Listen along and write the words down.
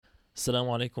السلام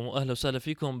عليكم واهلا وسهلا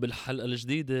فيكم بالحلقه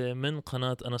الجديده من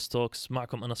قناه انس توكس.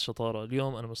 معكم انس شطاره.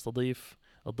 اليوم انا مستضيف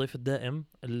الضيف الدائم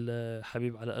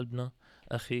الحبيب على قلبنا،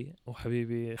 اخي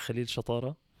وحبيبي خليل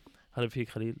شطاره. هلا فيك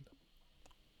خليل.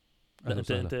 لا اهلا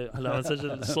انت وسهلا. انت هلا عم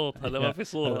نسجل الصوت، هلا ما في هلا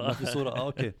صوره. ما في صورة.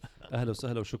 اوكي. اهلا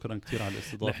وسهلا وشكرا كثير على نحن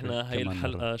الاستضافة هاي كمان مرة.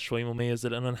 الحلقه شوي مميزه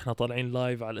لانه نحن طالعين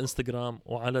لايف على الانستغرام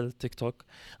وعلى التيك توك.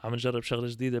 عم نجرب شغله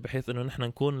جديده بحيث انه نحن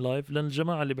نكون لايف لان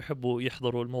الجماعه اللي بيحبوا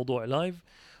يحضروا الموضوع لايف،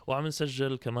 وعم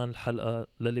نسجل كمان الحلقه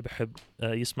للي بحب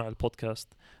يسمع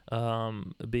البودكاست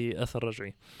باثر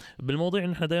رجعي. بالمواضيع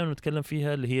اللي نحن دائما نتكلم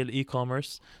فيها اللي هي الاي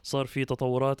كوميرس، صار في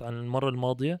تطورات عن المره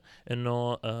الماضيه،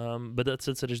 انه بدات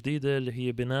سلسله جديده اللي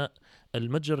هي بناء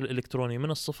المتجر الالكتروني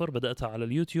من الصفر. بداتها على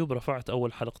اليوتيوب، رفعت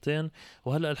اول حلقتين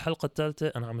وهلا الحلقه الثالثه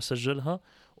انا عم اسجلها،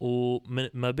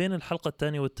 وما بين الحلقه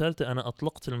الثانيه والثالثه انا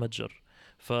اطلقت المتجر.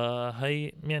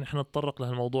 فهي يعني احنا نتطرق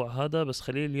لهالموضوع هذا، بس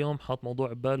خليل اليوم حاط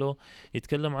موضوع بباله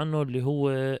يتكلم عنه اللي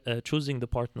هو choosing the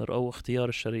partner او اختيار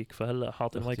الشريك. فهلا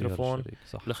حاط اختيار الميكروفون الشريك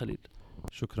صح. لخليل.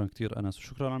 شكرا كثير انس،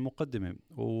 وشكرا على المقدمة.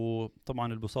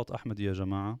 وطبعا البساط احمد يا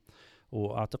جماعة،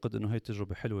 واعتقد انه هي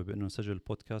تجربة حلوة بانه نسجل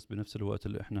البودكاست بنفس الوقت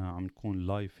اللي احنا عم نكون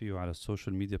لايف فيه على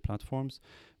السوشيال ميديا بلاتفورمز.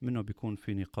 منه بيكون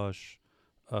في نقاش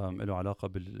له علاقة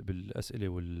بالأسئلة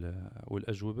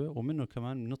والأجوبة، ومنه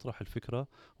كمان نطرح الفكرة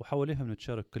وحواليها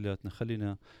بنتشارك كلياتنا.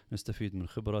 خلينا نستفيد من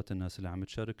خبرات الناس اللي عم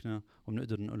تشاركنا،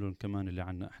 وبنقدر نقول لهم كمان اللي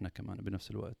عنا احنا كمان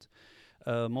بنفس الوقت.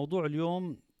 موضوع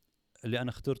اليوم اللي أنا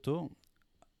اخترته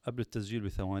قبل التسجيل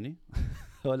بثواني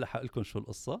ولا حقلكم شو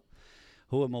القصة.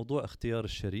 هو موضوع اختيار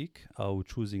الشريك أو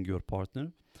choosing your partner،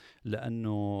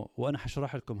 لأنه وأنا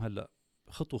حشرح لكم هلأ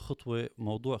خطوة خطوة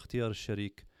موضوع اختيار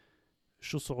الشريك،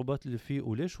 شو الصعوبات اللي فيه،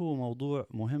 وليش هو موضوع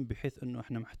مهم بحيث انه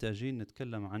احنا محتاجين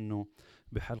نتكلم عنه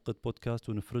بحلقة بودكاست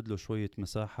ونفرد له شوية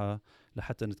مساحة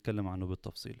لحتى نتكلم عنه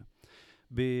بالتفصيل.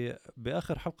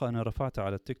 بآخر حلقة أنا رفعتها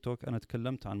على التيك توك أنا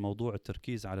تكلمت عن موضوع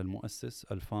التركيز على المؤسس،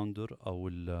 الفاوندر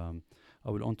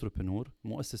أو الانتربرنور،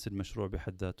 مؤسس المشروع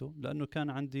بحد ذاته، لأنه كان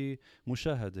عندي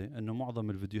مشاهدة أنه معظم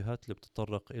الفيديوهات اللي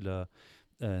بتتطرق إلى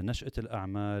نشأة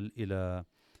الأعمال، إلى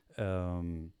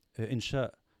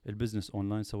إنشاء البزنس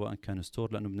أونلاين سواء كان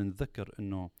ستور، لأنه بدنا نتذكر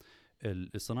أنه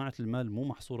صناعة المال مو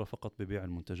محصورة فقط ببيع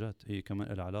المنتجات، هي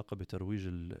كمان العلاقة بترويج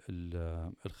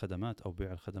الخدمات أو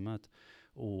بيع الخدمات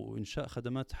وإنشاء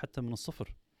خدمات حتى من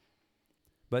الصفر.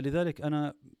 لذلك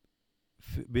أنا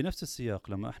بنفس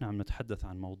السياق لما احنا عم نتحدث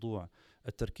عن موضوع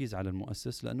التركيز على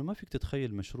المؤسس، لأنه ما فيك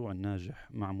تتخيل مشروع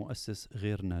ناجح مع مؤسس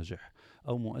غير ناجح،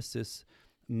 أو مؤسس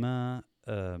ما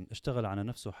اشتغل على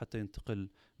نفسه حتى ينتقل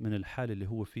من الحالة اللي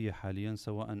هو فيها حاليا،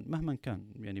 سواء مهما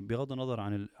كان، يعني بغض النظر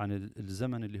عن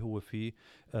الزمن اللي هو فيه،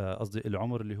 قصدي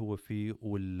العمر اللي هو فيه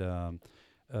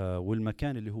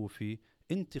والمكان اللي هو فيه،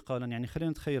 انتقالا. يعني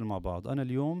خلينا نتخيل مع بعض، أنا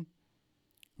اليوم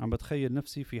عم بتخيل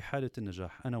نفسي في حالة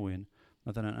النجاح. أنا وين؟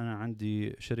 مثلا أنا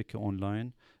عندي شركة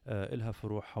أونلاين إلها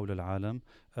فروع حول العالم،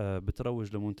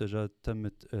 بتروج لمنتجات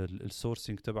تمت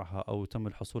السورسينج تبعها أو تم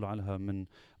الحصول عليها من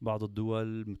بعض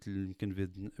الدول مثل يمكن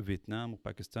فيتنام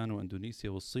وباكستان وإندونيسيا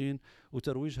والصين،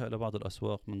 وترويجها إلى بعض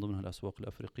الأسواق من ضمنها الأسواق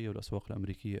الأفريقية والأسواق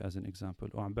الأمريكية as an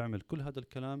example. وعم بعمل كل هذا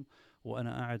الكلام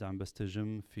وأنا قاعد عم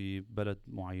بستجم في بلد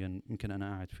معين، يمكن أنا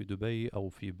قاعد في دبي أو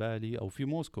في بالي أو في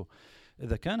موسكو.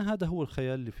 إذا كان هذا هو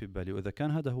الخيال اللي في بالي، وإذا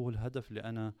كان هذا هو الهدف اللي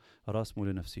أنا راسمه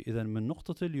لنفسي، إذا من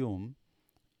نقطة اليوم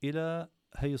إلى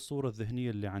هي الصورة الذهنية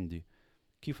اللي عندي،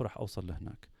 كيف راح أوصل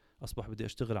لهناك؟ أصبح بدي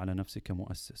أشتغل على نفسي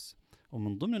كمؤسس،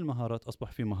 ومن ضمن المهارات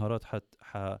أصبح في مهارات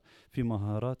في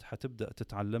مهارات حتبدأ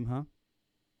تتعلمها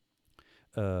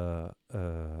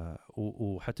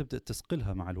وحتبدأ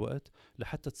تسقلها مع الوقت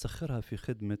لحتى تسخرها في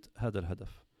خدمة هذا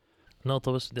الهدف.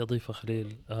 نقطة بس بدي أضيفها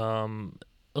خليل.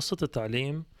 قصة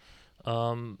التعليم،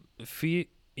 في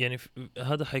يعني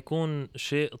هذا حيكون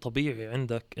شيء طبيعي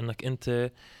عندك انك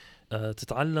انت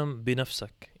تتعلم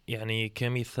بنفسك. يعني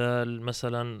كمثال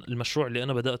مثلا المشروع اللي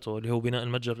أنا بدأته اللي هو بناء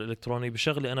المتجر الإلكتروني،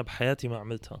 بشغلة أنا بحياتي ما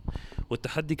عملتها،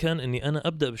 والتحدي كان أني أنا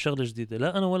أبدأ بشغلة جديدة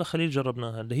لا أنا ولا خليل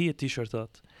جربناها اللي هي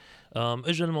التيشيرتات.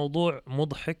 إجا الموضوع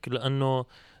مضحك لأنه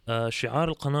شعار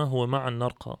القناة هو مع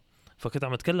النرقة، فكنت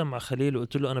عم أتكلم مع خليل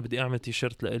وقلت له أنا بدي أعمل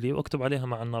تيشيرت لإلي وأكتب عليها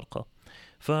مع النرقة.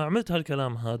 فعملت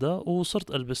هالكلام هذا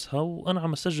وصرت ألبسها وأنا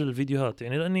عم أسجل الفيديوهات،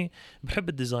 يعني لأني بحب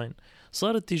الديزاين.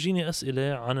 صارت تيجيني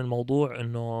أسئلة عن الموضوع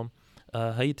إنه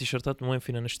هاي التيشيرتات من وين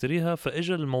فينا نشتريها.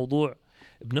 فإجا الموضوع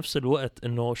بنفس الوقت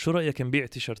إنه شو رأيك نبيع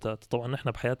تيشيرتات؟ طبعا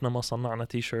نحن بحياتنا ما صنعنا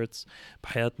تيشيرتس،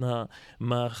 بحياتنا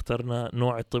ما اخترنا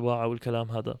نوع الطباعة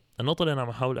والكلام هذا. النقطة اللي أنا عم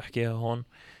أحاول أحكيها هون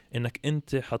إنك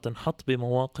أنت حتنحط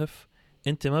بمواقف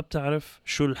أنت ما بتعرف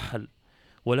شو الحل،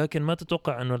 ولكن ما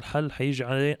تتوقع انه الحل حيجي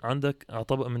عليه عندك على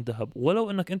طبق من ذهب،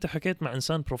 ولو انك انت حكيت مع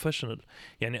انسان بروفيشنال.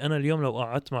 يعني انا اليوم لو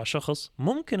قعدت مع شخص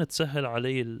ممكن تسهل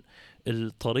علي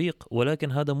الطريق،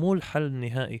 ولكن هذا مو الحل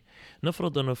النهائي.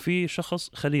 نفرض انه في شخص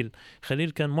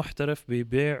خليل كان محترف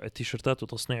ببيع التيشيرتات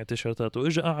وتصنيع التيشيرتات،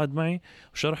 واجا قعد معي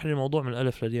وشرح لي الموضوع من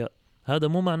الالف للياء. هذا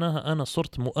مو معناها انا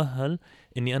صرت مؤهل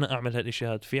اني انا اعمل هالشيء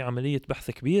هذا. في عمليه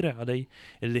بحث كبيره علي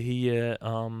اللي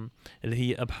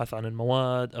هي ابحث عن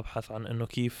المواد، ابحث عن انه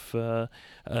كيف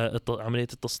عمليه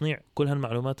التصنيع. كل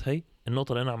هالمعلومات هي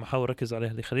النقطه اللي انا عم احاول اركز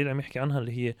عليها، اللي خليل عم يحكي عنها،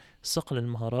 اللي هي صقل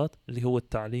المهارات، اللي هو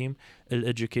التعليم،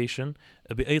 الاديوكيشن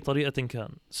باي طريقه كان،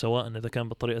 سواء اذا كان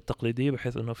بالطريقه التقليديه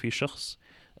بحيث انه في شخص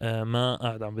ما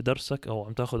قاعد عم بدرسك او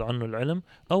عم تاخذ عنه العلم،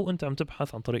 او انت عم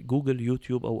تبحث عن طريق جوجل،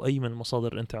 يوتيوب، او اي من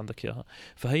المصادر اللي انت عندك اياها.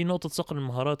 فهي نقطه صقل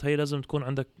المهارات، هي لازم تكون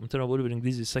عندك مثل ما بقولوا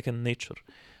بالانجليزي سكند نيتشر.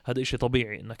 هذا إشي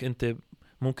طبيعي انك انت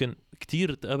ممكن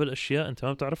كتير تقابل اشياء انت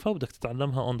ما بتعرفها وبدك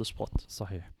تتعلمها اون ذا سبوت.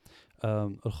 صحيح.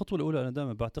 الخطوة الأولى أنا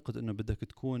دائما بعتقد أنه بدك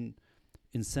تكون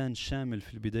إنسان شامل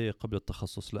في البداية قبل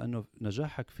التخصص، لأنه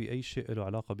نجاحك في أي شيء له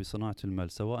علاقة بصناعة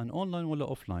المال سواء أونلاين ولا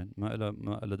أوفلاين ما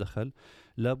إلا دخل،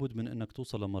 لابد من أنك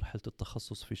توصل لمرحلة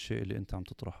التخصص في الشيء اللي أنت عم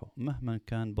تطرحه مهما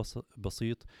كان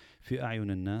بسيط في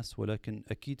أعين الناس، ولكن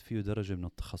أكيد فيه درجة من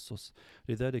التخصص.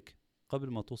 لذلك قبل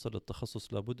ما توصل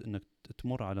للتخصص لابد أنك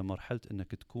تمر على مرحلة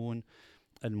أنك تكون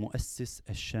المؤسس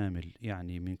الشامل،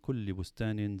 يعني من كل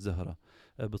بستان زهرة.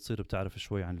 بتصير بتعرف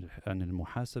شوي عن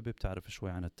المحاسبة، بتعرف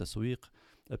شوي عن التسويق،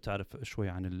 بتعرف شوي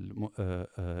عن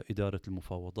إدارة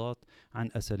المفاوضات، عن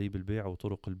أساليب البيع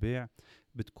وطرق البيع.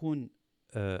 بتكون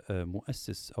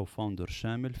مؤسس أو فاوندر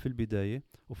شامل في البداية،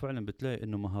 وفعلا بتلاقي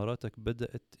إنه مهاراتك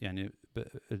بدأت يعني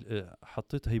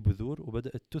حطيت هي بذور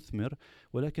وبدأت تثمر،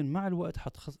 ولكن مع الوقت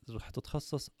رح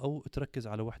تتخصص أو تركز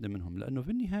على واحدة منهم، لأنه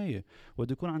في النهاية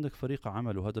بده يكون عندك فريق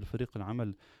عمل، وهذا الفريق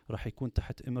العمل رح يكون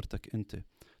تحت إمرتك أنت،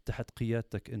 تحت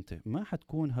قيادتك أنت. ما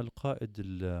حتكون هالقائد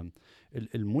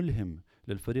الملهم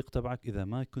للفريق تبعك إذا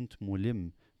ما كنت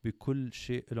ملم بكل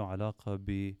شيء له علاقة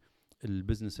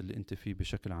بالبزنس اللي أنت فيه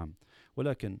بشكل عام.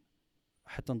 ولكن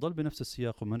حتى نضل بنفس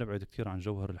السياق وما نبعد كثير عن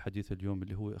جوهر الحديث اليوم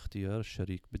اللي هو اختيار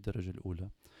الشريك بالدرجة الأولى.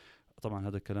 طبعا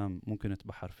هذا الكلام ممكن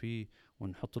نتبحر فيه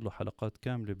ونحط له حلقات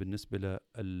كاملة بالنسبة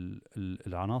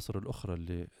للعناصر الأخرى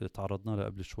اللي تعرضنا لها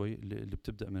قبل شوي، اللي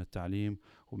بتبدأ من التعليم،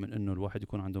 ومن أنه الواحد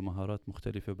يكون عنده مهارات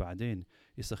مختلفة بعدين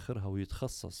يسخرها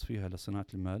ويتخصص فيها لصناعة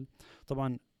المال.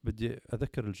 طبعا بدي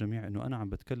أذكر الجميع أنه أنا عم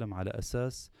بتكلم على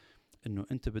أساس أنه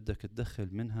أنت بدك تدخل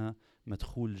منها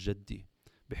مدخول جدي،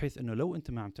 بحيث أنه لو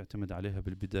أنت ما عم تعتمد عليها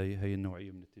بالبداية، هي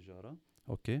النوعية من التجارة،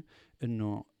 أوكي،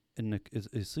 إنك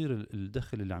يصير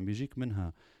الدخل اللي عم بيجيك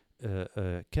منها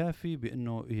كافي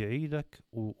بأنه يعيلك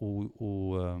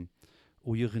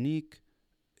ويغنيك،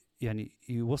 يعني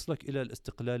يوصلك إلى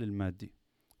الاستقلال المادي.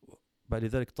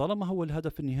 لذلك طالما هو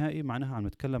الهدف النهائي، معناها عم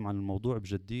نتكلم عن الموضوع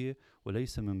بجدية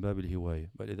وليس من باب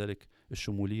الهواية. لذلك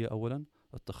الشمولية أولا،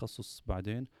 التخصص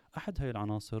بعدين. أحد هاي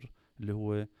العناصر اللي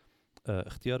هو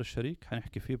اختيار الشريك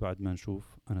حنحكي فيه بعد ما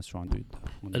نشوف أنس شو عنده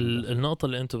النقطة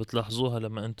اللي أنتم بتلاحظوها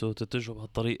لما أنتم تتجهوا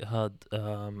بهالطريق هاد،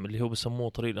 اللي هو بسموه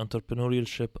طريق الانتربرينوريال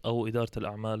شيب أو إدارة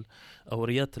الأعمال أو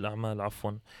ريادة الأعمال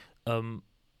عفوا،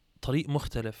 طريق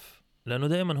مختلف. لأنه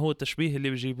دائما هو التشبيه اللي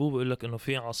بيجيبوه بيقول لك إنه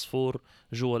في عصفور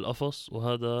جوا القفص،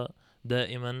 وهذا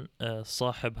دائما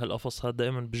صاحب هالقفص هذا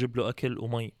دائما بجيب له أكل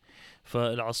ومي.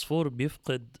 فالعصفور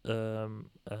بيفقد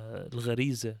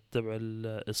الغريزة تبع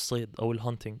الصيد أو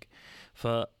الهانتينج.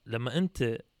 فلما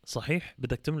أنت صحيح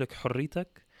بدك تملك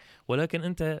حريتك، ولكن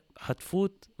أنت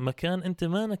حتفوت مكان أنت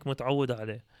مانك متعود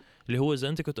عليه، اللي هو إذا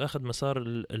أنت كنت أخذ مسار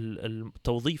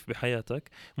التوظيف بحياتك،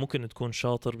 ممكن تكون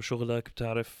شاطر بشغلك،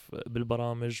 بتعرف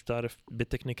بالبرامج، بتعرف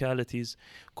بالتكنيكاليتيز،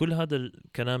 كل هذا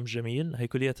الكلام جميل، هي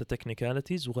كلياتها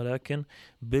تكنيكاليتيز، ولكن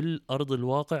بالأرض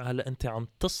الواقع هلأ أنت عم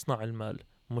تصنع المال،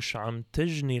 مش عم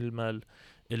تجني المال.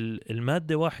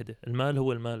 المادة واحدة، المال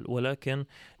هو المال، ولكن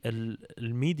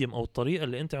الميديم أو الطريقة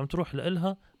اللي أنت عم تروح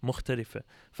لإلها مختلفة.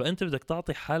 فأنت بدك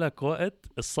تعطي حالك وقت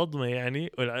الصدمة،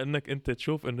 يعني ولأنك أنت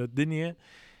تشوف أنه الدنيا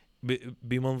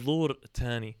بمنظور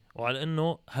تاني، وعلى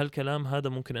أنه هالكلام هذا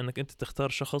ممكن أنك أنت تختار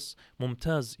شخص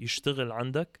ممتاز يشتغل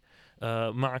عندك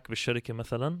معك بالشركة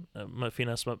مثلا. ما في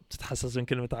ناس ما بتتحسس من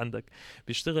كلمة عندك،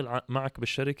 بيشتغل معك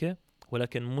بالشركة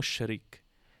ولكن مش شريك.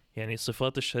 يعني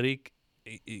صفات الشريك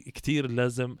كتير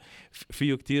لازم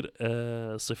فيه كتير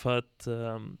صفات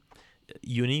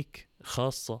يونيك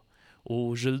خاصة،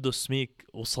 وجلده سميك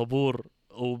وصبور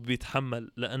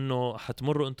وبيتحمل، لأنه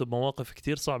حتمروا أنتوا بمواقف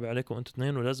كتير صعبة عليكم أنتوا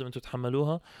اثنين، ولازم أنتوا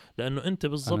تحملوها، لأنه أنت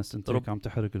بالضبط أنت عم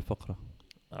تحرق الفقرة.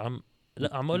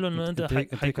 لا عم اقول انه انت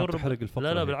حيكون تحرق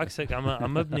الفقره. لا بالعكس، هيك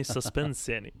عم ابني السسبنس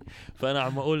يعني. فانا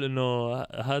عم اقول انه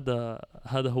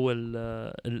هذا هو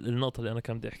النقطه اللي انا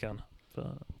كان بدي احكي عنها.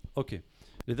 اوكي،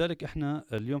 لذلك احنا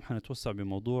اليوم حنتوسع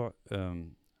بموضوع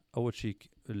اول شيء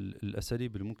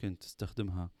الاساليب اللي ممكن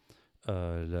تستخدمها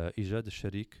لايجاد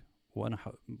الشريك. وانا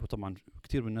طبعا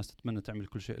كثير من الناس تتمنى تعمل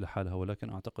كل شيء لحالها، ولكن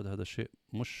اعتقد هذا الشيء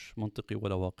مش منطقي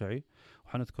ولا واقعي،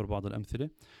 وحنذكر بعض الامثله.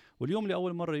 واليوم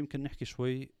لاول مره يمكن نحكي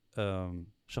شوي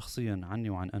شخصيا عني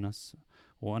وعن انس،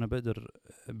 وانا بقدر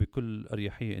بكل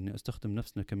اريحيه اني استخدم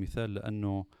نفسنا كمثال،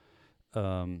 لانه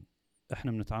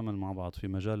احنا بنتعامل مع بعض في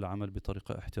مجال العمل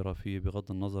بطريقه احترافيه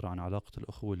بغض النظر عن علاقه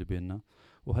الاخوه اللي بيننا.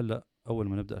 وهلا اول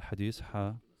ما نبدا الحديث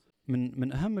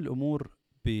من اهم الامور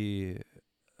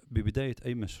ببدايه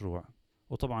اي مشروع،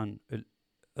 وطبعا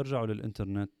ارجعوا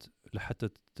للإنترنت لحتى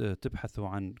تبحثوا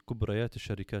عن كبريات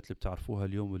الشركات اللي بتعرفوها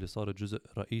اليوم، واللي صارت جزء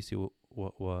رئيسي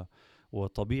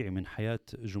وطبيعي من حياة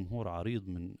جمهور عريض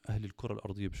من أهل الكرة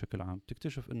الأرضية بشكل عام.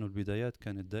 تكتشف أنه البدايات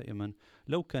كانت دائما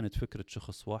لو كانت فكرة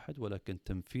شخص واحد، ولكن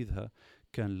تنفيذها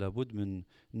كان لابد من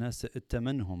ناس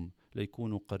ائتمنهم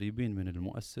ليكونوا قريبين من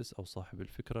المؤسس أو صاحب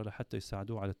الفكرة لحتى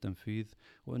يساعدوه على التنفيذ،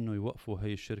 وأنه يوقفوا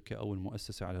هاي الشركة أو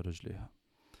المؤسسة على رجليها.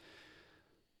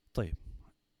 طيب،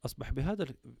 أصبح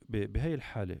بهاي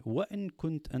الحالة، وإن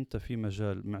كنت أنت في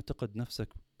مجال معتقد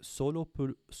نفسك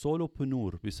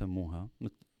سولوبنور بيسموها.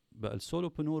 بقى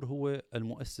السولوبنور هو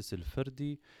المؤسس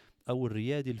الفردي أو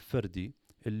الريادي الفردي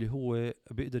اللي هو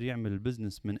بيقدر يعمل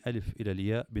البزنس من ألف إلى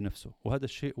الياء بنفسه، وهذا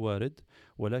الشيء وارد،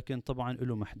 ولكن طبعا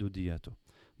له محدودياته.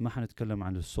 ما حنتكلم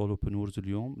عن السولوبنورز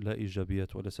اليوم، لا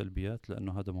إيجابيات ولا سلبيات،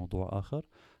 لأنه هذا موضوع آخر.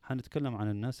 حنتكلم عن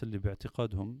الناس اللي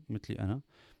باعتقادهم مثلي أنا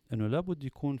أنه لابد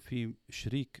يكون في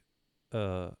شريك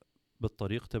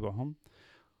بالطريق تبعهم،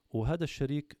 وهذا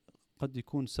الشريك قد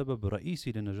يكون سبب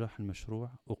رئيسي لنجاح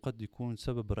المشروع، وقد يكون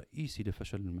سبب رئيسي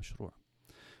لفشل المشروع.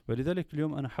 ولذلك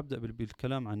اليوم أنا حبدأ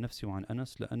بالكلام عن نفسي وعن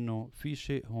أنس، لأنه في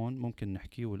شيء هون ممكن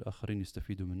نحكيه والآخرين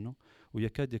يستفيدوا منه،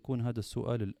 ويكاد يكون هذا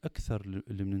السؤال الأكثر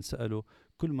اللي بنسأله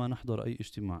كل ما نحضر أي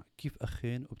اجتماع: كيف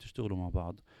أخين وبتشتغلوا مع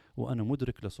بعض؟ وأنا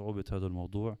مدرك لصعوبة هذا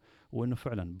الموضوع، وأنه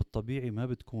فعلا بالطبيعي ما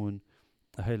بتكون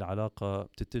هاي العلاقة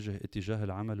بتتجه اتجاه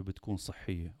العمل وبتكون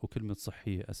صحية، وكلمة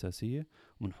صحية أساسية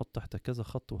وبنحط تحتها كذا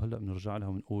خط، وهلأ بنرجع لها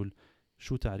ونقول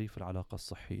شو تعريف العلاقة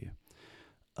الصحية.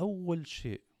 أول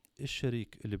شيء،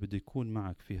 الشريك اللي بده يكون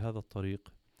معك في هذا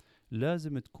الطريق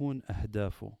لازم تكون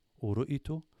أهدافه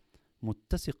ورؤيته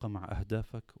متسقة مع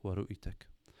أهدافك ورؤيتك.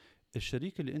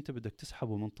 الشريك اللي أنت بدك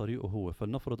تسحبه من طريقه هو،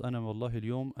 فلنفرض أنا والله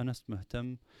اليوم أنس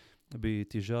مهتم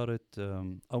بتجارة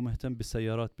أو مهتم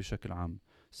بالسيارات بشكل عام،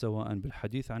 سواء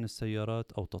بالحديث عن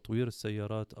السيارات أو تطوير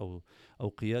السيارات أو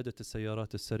قيادة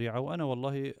السيارات السريعة، وأنا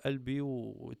والله قلبي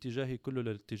واتجاهي كله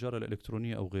للتجارة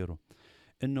الإلكترونية أو غيره.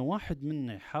 إنه واحد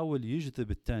منا يحاول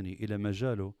يجذب الثاني إلى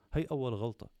مجاله، هي أول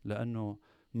غلطة، لأنه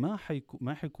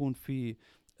ما حيكون في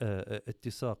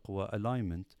اتساق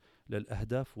وألاينمنت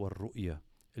للأهداف والرؤية،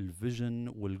 الفيجن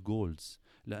والجولز،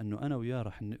 لأنه أنا وياه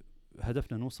رح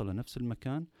هدفنا نوصل لنفس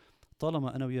المكان.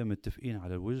 طالما أنا وياه متفقين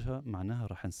على الوجهة، معناها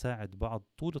رح نساعد بعض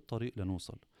طول الطريق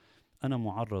لنوصل. أنا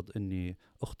معرض أني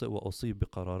أخطئ وأصيب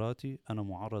بقراراتي، أنا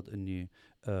معرض أني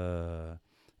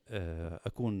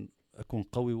أكون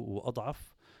قوي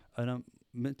وأضعف، أنا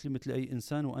مثل أي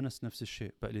إنسان، وأنس نفس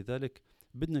الشيء. لذلك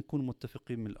بدنا نكون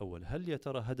متفقين من الأول. هل يا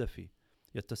ترى هدفي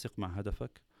يتسق مع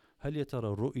هدفك؟ هل يا ترى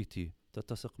رؤيتي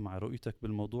تتسق مع رؤيتك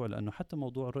بالموضوع؟ لأنه حتى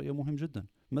موضوع الرؤية مهم جدا.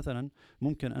 مثلا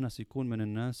ممكن أنس يكون من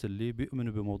الناس اللي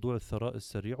بيؤمنوا بموضوع الثراء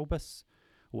السريع وبس،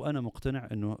 وأنا مقتنع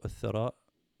أنه الثراء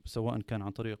سواء كان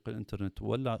عن طريق الإنترنت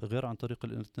ولا غير عن طريق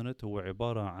الإنترنت هو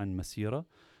عبارة عن مسيرة،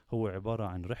 هو عبارة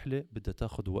عن رحلة بدها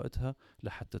تاخد وقتها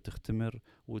لحتى تختمر،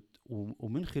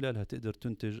 ومن خلالها تقدر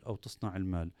تنتج أو تصنع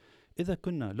المال. إذا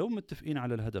كنا لو متفقين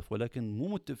على الهدف ولكن مو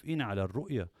متفقين على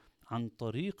الرؤية عن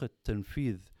طريقة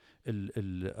تنفيذ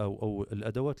أو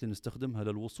الأدوات اللي نستخدمها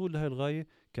للوصول لهذه الغاية،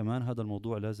 كمان هذا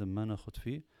الموضوع لازم ما ناخد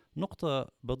فيه.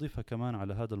 نقطة بضيفها كمان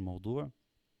على هذا الموضوع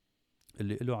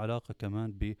اللي له علاقة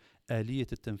كمان بآلية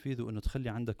التنفيذ، وإنه تخلي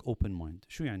عندك open mind.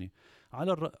 شو يعني؟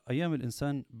 على أيام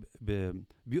الإنسان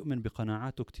بيؤمن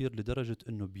بقناعاته كتير لدرجة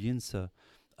إنه بينسى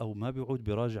أو ما بيعود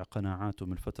بيراجع قناعاته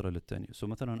من فترة للتانية.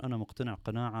 مثلا أنا مقتنع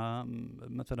قناعة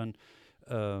مثلا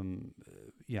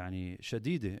يعني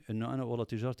شديدة إنه أنا والله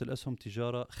تجارة الأسهم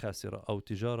تجارة خاسرة أو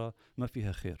تجارة ما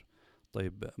فيها خير.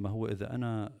 طيب، ما هو إذا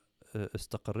أنا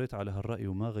استقريت على هالرأي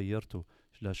وما غيرته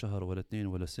لا شهر ولا 2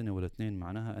 ولا سنة ولا 2،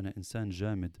 معناها أنا إنسان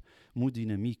جامد مو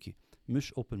ديناميكي.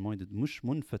 مش open minded، مش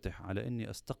منفتح على اني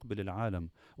استقبل العالم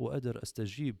واقدر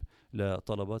استجيب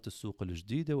لطلبات السوق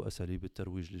الجديده واساليب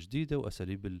الترويج الجديده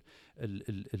واساليب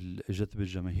جذب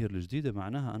الجماهير الجديده،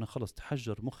 معناها انا خلص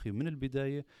تحجر مخي من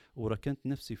البدايه وركنت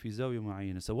نفسي في زاويه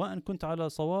معينه، سواء كنت على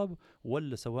صواب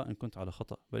ولا سواء كنت على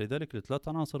خطا. فلذلك الثلاث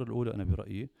عناصر الاولى انا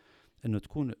برايي انه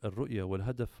تكون الرؤيه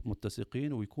والهدف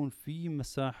متسقين، ويكون في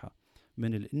مساحه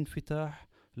من الانفتاح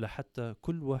لحتى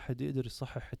كل واحد يقدر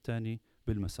يصحح الثاني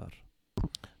بالمسار.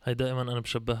 هاي دائما انا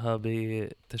بشبهها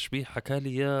بتشبيه حكى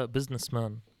لي يا بزنس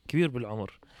مان كبير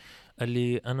بالعمر، قال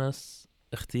لي أنس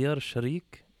اختيار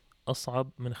الشريك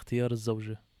اصعب من اختيار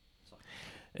الزوجه. صح.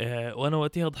 وانا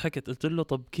وقتها ضحكت قلت له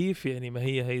طب كيف يعني، ما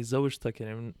هي زوجتك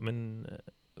يعني من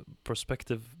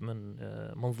برسبكتيف، من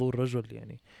منظور رجل،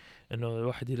 يعني انه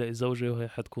الواحد يلاقي زوجه وهي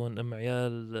حتكون ام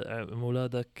عيال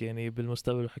اولادك يعني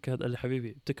بالمستقبل. حكى قال لي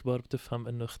حبيبي بتكبر بتفهم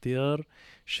انه اختيار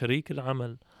شريك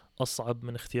العمل اصعب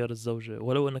من اختيار الزوجه،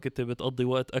 ولو انك انت بتقضي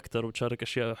وقت اكتر وتشارك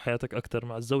اشياء حياتك اكتر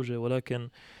مع الزوجه، ولكن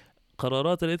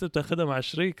قرارات اللي انت بتاخدها مع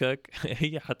شريكك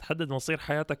هي حتحدد مصير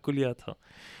حياتك كلياتها.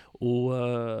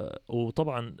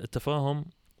 وطبعا التفاهم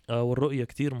والرؤية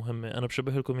كتير مهمة. أنا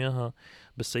بشبه لكم إياها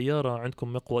بالسيارة،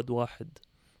 عندكم مقود واحد.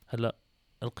 هلأ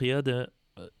القيادة،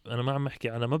 أنا ما عم أحكي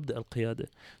على مبدأ القيادة،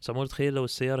 بس عم أتخيل لو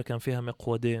السيارة كان فيها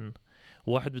مقودين،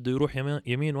 واحد بده يروح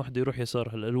يمين واحد بده يروح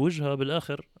يسار. هلا الوجهة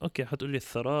بالآخر أوكي حتقولي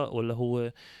الثراء ولا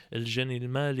هو الجني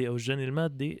المالي أو الجني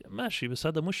المادي، ماشي، بس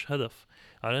هذا مش هدف.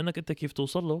 على أنك أنت كيف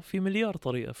توصل له في مليار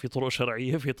طريقة، في طرق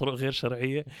شرعية، في طرق غير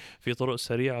شرعية، في طرق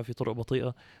سريعة، في طرق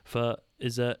بطيئة.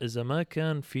 فإذا ما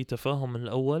كان في تفاهم من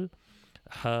الأول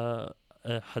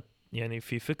يعني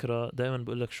في فكرة دائما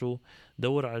بقول لك شو،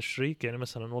 دور على الشريك. يعني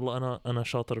مثلا والله أنا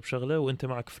شاطر بشغلة وأنت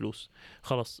معك فلوس،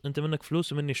 خلص أنت منك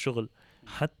فلوس ومني الشغل.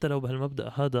 حتى لو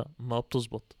بهالمبدأ هذا ما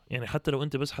بتزبط، يعني حتى لو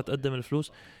أنت بس حتقدم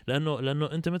الفلوس،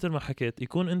 لأنه أنت مثل ما حكيت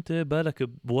يكون أنت بالك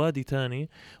بوادي تاني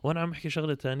وأنا عم أحكي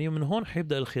شغلة تانية، ومن هون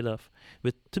حيبدأ الخلاف.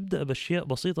 بتبدأ بأشياء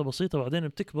بسيطة بسيطة، بعدين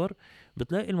بتكبر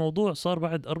بتلاقي الموضوع صار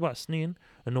بعد 4 سنين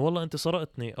إنه والله أنت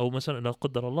سرقتني، أو مثلا لا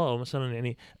قدر الله، أو مثلا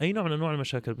يعني أي نوع من أنواع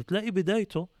المشاكل. بتلاقي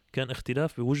بدايته كان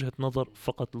اختلاف بوجهة نظر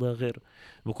فقط لا غير.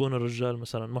 بكون الرجال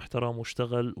مثلا محترم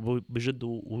واشتغل بجد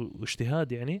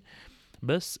واجتهاد يعني،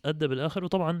 بس أدى بالآخر.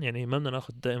 وطبعا يعني ما بدنا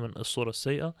ناخذ دائما الصورة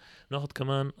السيئة، ناخذ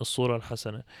كمان الصورة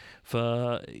الحسنة.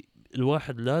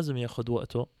 فالواحد لازم ياخذ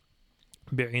وقته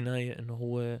بعناية، إنه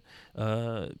هو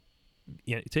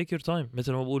يعني take your time،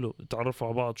 مثل ما بقولوا تعرفوا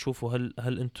على بعض، شوفوا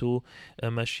هل أنتوا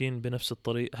ماشيين بنفس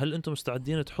الطريق، هل أنتوا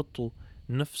مستعدين تحطوا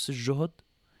نفس الجهد.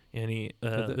 يعني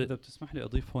إذا بتسمح لي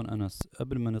أضيف هون أنس،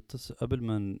 قبل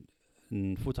ما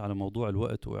نفوت على موضوع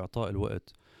الوقت وإعطاء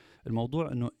الوقت،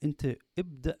 الموضوع إنه أنت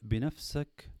ابدأ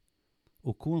بنفسك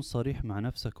وكون صريح مع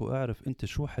نفسك واعرف أنت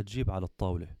شو حتجيب على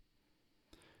الطاولة.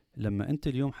 لما أنت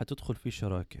اليوم حتدخل في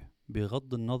شراكة،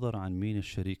 بغض النظر عن مين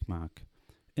الشريك معك،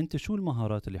 أنت شو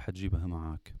المهارات اللي حتجيبها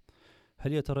معك؟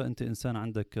 هل يا ترى أنت إنسان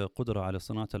عندك قدرة على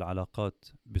صناعة العلاقات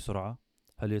بسرعة؟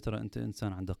 هل يا ترى أنت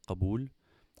إنسان عندك قبول؟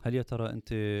 هل يا ترى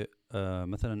أنت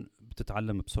مثلا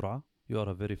بتتعلم بسرعة؟ you are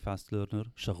a very fast learner،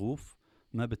 شغوف،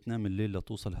 ما بتنام الليل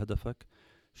لتوصل هدفك؟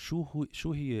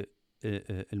 شو هي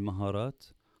المهارات،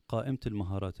 قائمة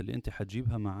المهارات اللي أنت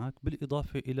حتجيبها معك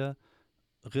بالإضافة إلى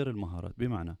غير المهارات؟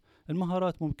 بمعنى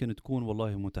المهارات ممكن تكون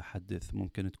والله متحدث،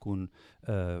 ممكن تكون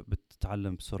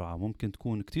بتتعلم بسرعة، ممكن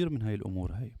تكون كتير من هاي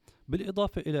الأمور هاي،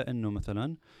 بالإضافة إلى أنه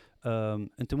مثلا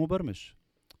أنت مبرمج،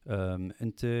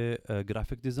 أنت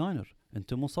جرافيك ديزاينر،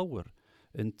 أنت مصور،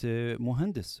 أنت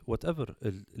مهندس، whatever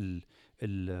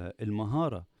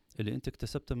المهارة اللي أنت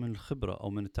اكتسبتها من الخبرة أو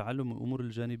من التعلم الأمور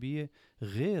الجانبية،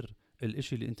 غير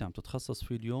الاشي اللي انت عم تتخصص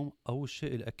فيه اليوم او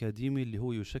الشيء الاكاديمي اللي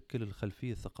هو يشكل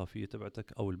الخلفية الثقافية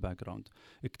تبعتك او الباك جراوند.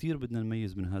 كتير بدنا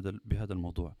نميز من بهذا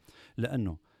الموضوع،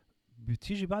 لانه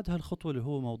بتيجي بعدها الخطوة اللي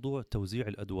هو موضوع توزيع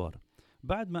الادوار.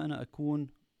 بعد ما انا اكون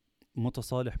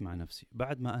متصالح مع نفسي،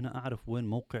 بعد ما انا اعرف وين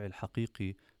موقعي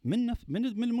الحقيقي من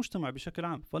المجتمع بشكل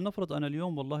عام. فلنفرض انا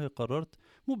اليوم والله قررت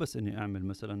مو بس اني اعمل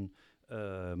مثلا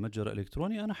متجر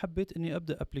الكتروني، انا حبيت اني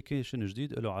ابدا ابلكيشن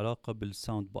جديد له علاقة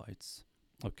بالساوند بايتس،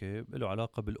 اوكي، له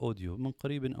علاقة بالاوديو من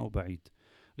قريب او بعيد.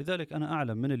 لذلك انا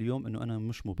اعلم من اليوم انه انا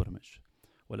مش مبرمج،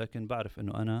 ولكن بعرف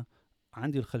انه انا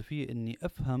عندي الخلفية اني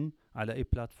افهم على اي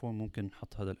بلاتفورم ممكن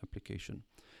نحط هذا الابلكيشن.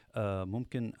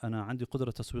 ممكن انا عندي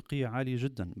قدرة تسويقية عالية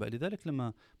جدا، بقى لذلك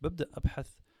لما ببدأ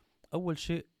ابحث، اول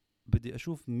شيء بدي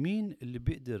اشوف مين اللي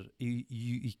بيقدر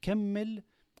يكمل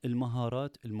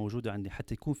المهارات الموجودة عندي،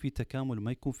 حتى يكون في تكامل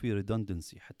وما يكون في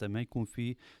redundancy، حتى ما يكون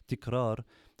في تكرار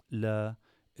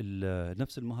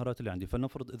نفس المهارات اللي عندي.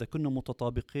 فلنفرض إذا كنا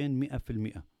متطابقين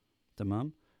 100%،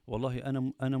 تمام، والله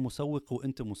أنا مسوق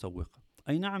وأنت مسوق،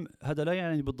 أي نعم، هذا لا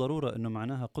يعني بالضرورة أنه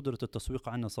معناها قدرة التسويق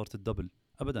عنا صارت الدبل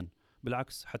أبدا،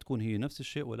 بالعكس حتكون هي نفس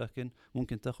الشيء، ولكن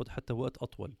ممكن تأخذ حتى وقت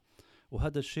أطول.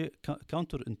 وهذا الشيء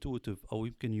كاونتر انتويتيف، أو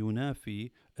يمكن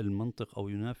ينافي المنطق أو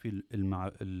ينافي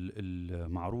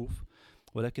المعروف،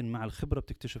 ولكن مع الخبرة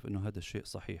بتكتشف أنه هذا الشيء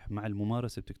صحيح، مع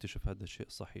الممارسة بتكتشف هذا الشيء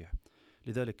صحيح.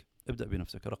 لذلك ابدأ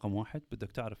بنفسك. رقم 1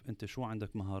 بدك تعرف أنت شو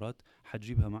عندك مهارات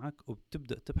حتجيبها معك،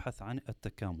 وبتبدأ تبحث عن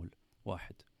التكامل.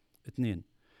 1. 2.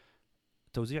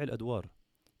 توزيع الأدوار.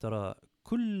 ترى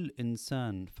كل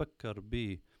إنسان فكر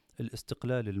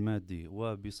بالاستقلال المادي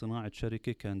وبصناعة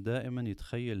شركة كان دائما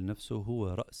يتخيل نفسه هو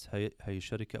رأس هي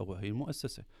الشركة أو هي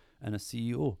المؤسسة. أنا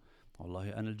السي او، والله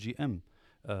أنا الجي ام.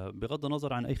 بغض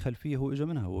النظر عن أي خلفية هو إجا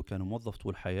منها، هو كان موظف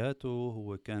طول حياته،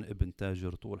 هو كان ابن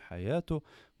تاجر طول حياته،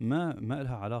 ما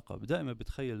لها علاقة. دائما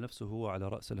بتخيل نفسه هو على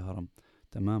رأس الهرم.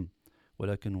 تمام.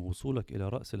 ولكن وصولك إلى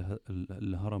رأس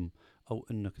الهرم أو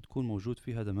أنك تكون موجود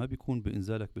فيه، هذا ما بيكون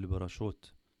بإنزالك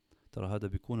بالباراشوت. ترى هذا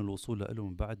بيكون الوصول له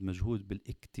من بعد مجهود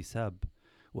بالاكتساب،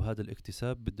 وهذا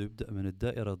الاكتساب بده يبدأ من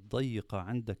الدائرة الضيقة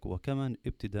عندك، وكمان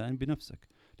ابتداء بنفسك.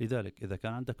 لذلك إذا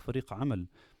كان عندك فريق عمل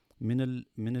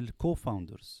من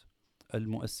الكو-فاوندرز،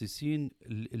 المؤسسين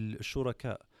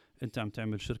الشركاء، انت عم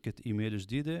تعمل شركة ايميل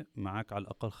جديدة، معك على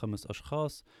الاقل 5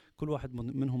 اشخاص، كل واحد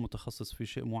منهم متخصص في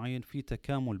شيء معين، في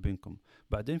تكامل بينكم.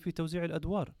 بعدين في توزيع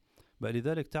الادوار بقى.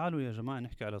 لذلك تعالوا يا جماعة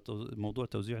نحكي على موضوع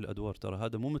توزيع الادوار. ترى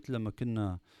هذا مو مثل لما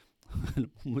كنا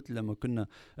مثل لما كنا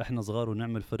احنا صغار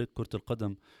ونعمل فريق كرة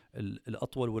القدم،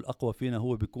 الاطول والاقوى فينا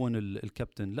هو بيكون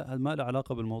الكابتن. لا، ما له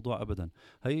علاقة بالموضوع ابدا.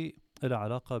 هي لها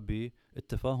علاقة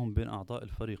بالتفاهم بين اعضاء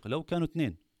الفريق، لو كانوا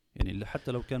 2 يعني،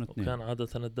 حتى لو كانوا 2. وكان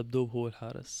عادة الدبدوب ههو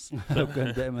الحارس. لو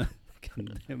كان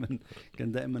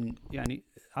دائما يعني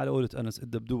على قولة أنس،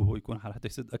 الدبدوب هو يكون حتى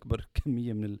يسد أكبر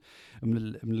كمية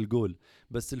من الجول.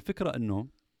 بس الفكرة أنه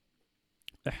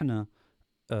إحنا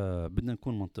بدنا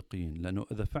نكون منطقيين، لأنه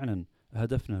إذا فعلا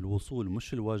هدفنا الوصول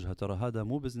مش الواجهة، ترى هذا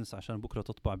مو بزنس عشان بكرة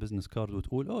تطبع بزنس كارد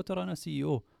وتقول ترى أنا سي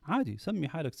او. عادي، سمي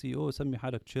حالك سي او، سمي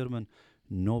حالك تشيرمان.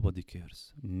 nobody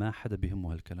cares، ما حدا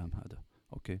بيهمه هالكلام هذا.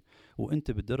 أوكي.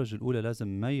 وأنت بالدرجة الأولى لازم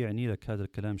ما يعني لك هذا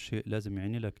الكلام شيء، لازم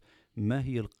يعني لك ما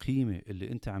هي القيمة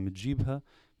اللي أنت عم تجيبها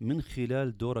من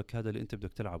خلال دورك هذا اللي أنت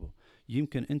بدك تلعبه.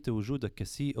 يمكن أنت وجودك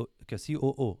كسي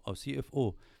أو سي اف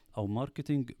او أو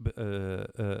ماركتينج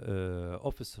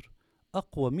أوفيسر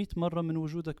أقوى 100 مرة من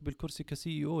وجودك بالكرسي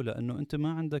كسي او، لأنه أنت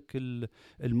ما عندك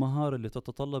المهارة اللي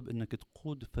تتطلب أنك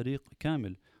تقود فريق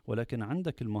كامل، ولكن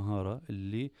عندك المهارة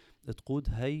اللي تقود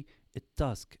هاي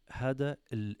التاسك. هذا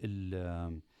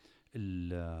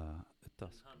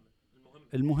التاسك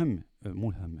المهمة، مو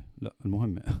الهمة، لا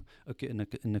المهمة. اوكي،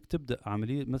 انك تبدا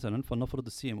عمليه، مثلا فلنفرض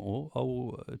السي ام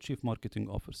او تشيف ماركتينج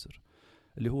اوفيسر،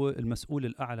 اللي هو المسؤول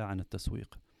الاعلى عن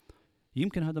التسويق.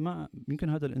 يمكن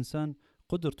هذا الانسان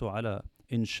قدرته على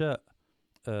انشاء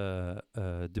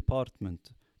ديبارتمنت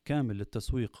كامل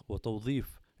للتسويق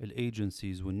وتوظيف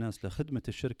الايجنسيز والناس لخدمة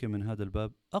الشركة من هذا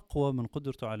الباب أقوى من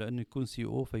قدرته على أنه يكون سي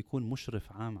او، فيكون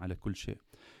مشرف عام على كل شيء.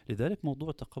 لذلك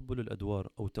موضوع تقبل الأدوار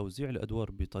أو توزيع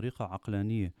الأدوار بطريقة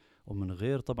عقلانية، ومن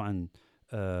غير طبعا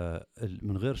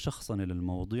من غير شخصنة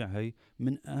للمواضيع، هي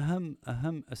من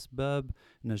أهم أسباب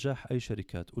نجاح أي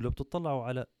شركات. ولو بتطلعوا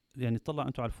على يعني طلع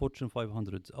أنتوا على الفورتشن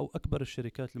 500 أو أكبر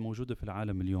الشركات الموجودة في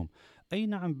العالم اليوم، أي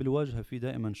نعم بالواجهة في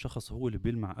دائما شخص هو اللي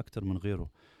بيلمع أكتر من غيره.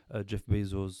 جيف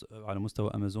بيزوس على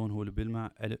مستوى أمازون هو اللي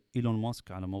بيلمع، إيلون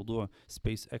ماسك على موضوع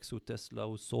سبيس إكس وتسلا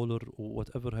والسولر ووات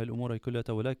ايفر، هاي الأمور هي كلها.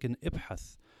 ولكن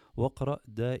ابحث واقرأ،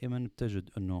 دائما بتجد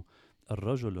أنه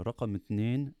الرجل رقم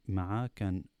 2 معاه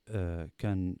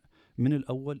كان من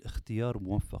الأول اختيار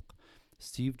موفق.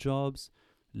 ستيف جوبز،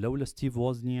 لولا ستيف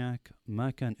ووزنياك ما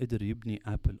كان قدر يبني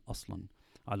أبل أصلا،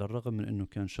 على الرغم من أنه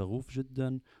كان شغوف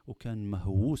جدا، وكان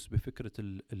مهووس بفكرة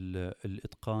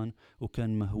الإتقان،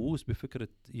 وكان مهووس بفكرة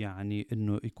يعني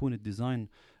أنه يكون الديزاين،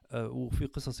 وفي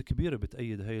قصص كبيرة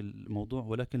بتأيد هاي الموضوع.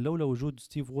 ولكن لولا وجود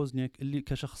ستيف ووزنياك، اللي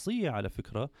كشخصية على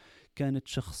فكرة كانت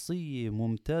شخصية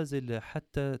ممتازة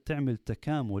لحتى تعمل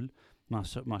تكامل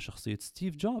مع شخصية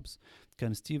ستيف جوبز.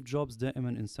 كان ستيف جوبز دائما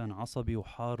إنسان عصبي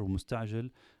وحار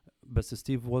ومستعجل، بس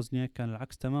ستيف ووزنياك كان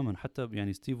العكس تماما. حتى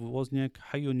يعني ستيف ووزنياك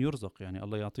حي يرزق، يعني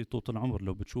الله يعطيه طول العمر.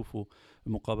 لو بتشوفوا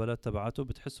المقابلات تبعته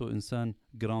بتحسوا إنسان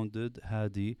جراوندد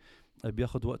هادي،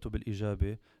 بياخد وقته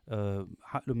بالإجابة،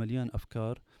 عقله مليان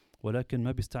أفكار، ولكن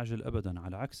ما بيستعجل أبدا،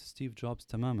 على عكس ستيف جوبز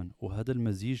تماما. وهذا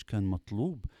المزيج كان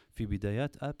مطلوب في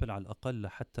بدايات أبل على الأقل،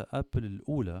 لحتى أبل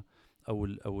الأولى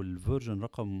أو الفيرجن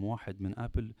رقم 1 من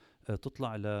أبل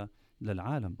تطلع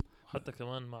للعالم. حتى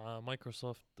كمان مع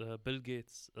مايكروسوفت بيل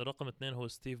جيتس رقم 2 هو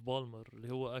ستيف بالمر،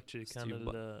 اللي هو اكشلي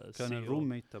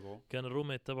كان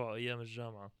الروميت تبعه ايام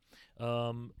الجامعة.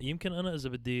 يمكن انا اذا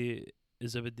بدي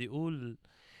اذا بدي اقول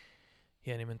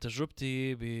يعني من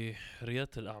تجربتي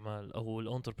بريادة الأعمال أو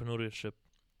الانتربرينوريال شيب،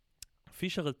 في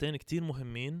شغلتين كتير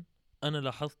مهمين أنا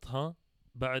لاحظتها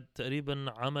بعد تقريبا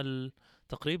عمل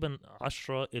تقريبا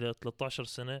 10 إلى 13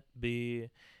 سنة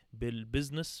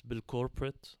بالبزنس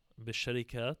بالكوربريت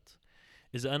بالشركات.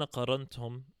 إذا أنا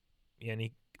قارنتهم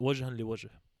يعني وجها لوجه،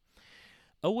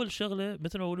 أول شغلة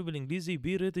مثل ما بقولوا بالإنجليزي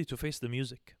be ready to face the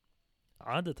music.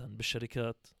 عادة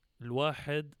بالشركات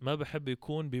الواحد ما بحب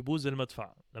يكون بيبوز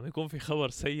المدفع لما يكون في خبر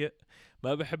سيء،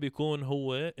 ما بحب يكون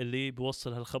هو اللي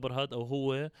بيوصل هالخبر هذا أو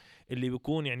هو اللي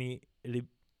بيكون يعني اللي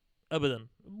أبدا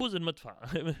بوز المدفع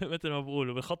مثل ما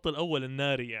بقولوا بالخط الأول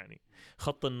الناري، يعني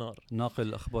خط النار، ناقل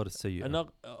الأخبار السيئة. أنا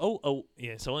أو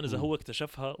يعني سواء إذا هو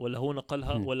اكتشفها ولا هو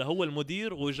نقلها ولا هو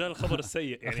المدير وجاء الخبر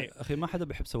السيء يعني أخي ما حدا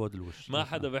بيحب سواد الوش، ما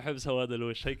حدا بيحب سواد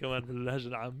الوش، هي كمان باللهجة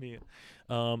العامية.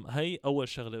 هي أول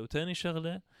شغلة. وتاني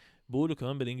شغلة بقولوا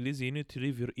كمان بالإنجليزي you need to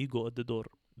leave your ego at the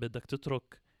door. بدك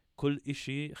تترك كل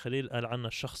إشي خليل قال عنها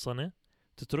الشخصنة،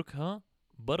 تتركها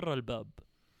برا الباب.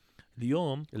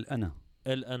 اليوم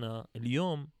الأنا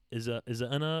اليوم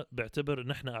إذا أنا بعتبر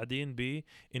نحن قاعدين ب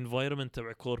environment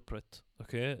تبع corporate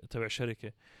أوكي تبع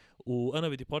شركة، وأنا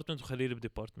بديبارتمنت وخليل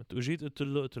بديبارتمنت، وجيت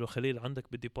قلت له خليل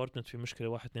عندك بالديبارتمنت في مشكلة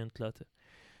 1 2 3.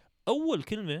 أول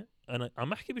كلمة أنا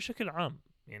عم أحكي بشكل عام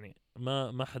يعني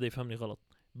ما حدا يفهمني غلط،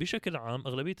 بشكل عام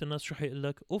أغلبية الناس شو حيقول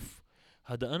لك أوف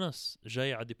هذا أنس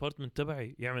جاي على الديبارتمنت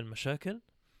تبعي يعمل مشاكل.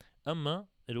 أما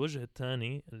الوجه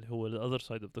الثاني اللي هو the other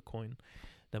side of the coin،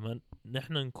 لما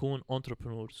نحن نكون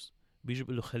entrepreneurs بيجي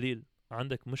بيقول له خليل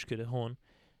عندك مشكلة هون،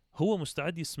 هو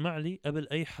مستعد يسمع لي قبل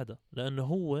أي حدا، لأنه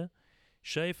هو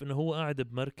شايف إنه هو قاعد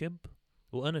بمركب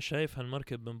وأنا شايف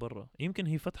هالمركب من برا، يمكن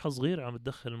هي فتحة صغيرة عم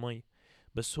تدخل مي،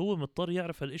 بس هو مضطر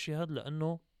يعرف هالإشي هذا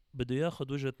لأنه بده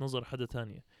ياخد وجهة نظر حدا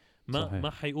تانية. ما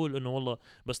حيقول إنه والله،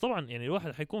 بس طبعا يعني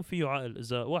الواحد حيكون فيه عقل.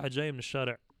 إذا واحد جاي من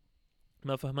الشارع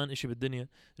ما فهمان إشي بالدنيا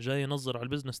جاي ينظر على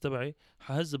البزنس تبعي،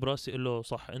 حهز براسي اقول له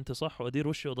صح انت صح وادير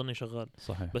وشي واضلني شغال.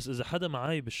 صحيح. بس اذا حدا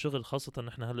معاي بالشغل، خاصه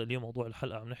نحن هلا اليوم موضوع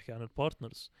الحلقه عم نحكي عن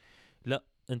البارتنرز، لا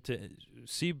انت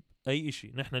سيب اي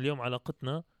إشي. نحن اليوم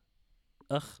علاقتنا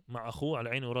اخ مع اخوه على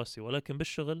عيني وراسي، ولكن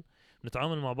بالشغل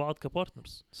نتعامل مع بعض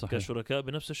كبارتنرز كشركاء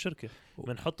بنفس الشركه،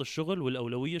 بنحط الشغل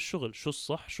والاولويه الشغل، شو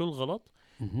الصح شو الغلط.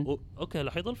 اوكي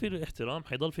هلا حيضل في الاحترام،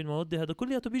 حيضل في الموده، هذا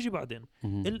كلياته بيجي بعدين.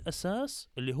 الاساس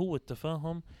اللي هو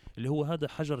التفاهم، اللي هو هذا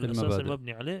حجر الاساس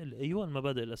المبني عليه ايوه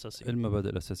المبادئ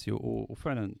الاساسيه.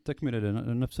 وفعلا تكمله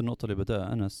لنفس النقطه اللي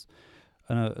بدأها انس.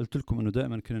 انا قلت لكم انه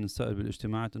دائما كنا نسال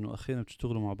بالاجتماعات انه اخيرا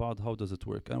بتشتغلوا مع بعض هاو داز ات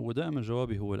ورك، ودائما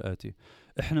جوابي هو الاتي: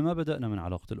 احنا ما بدأنا من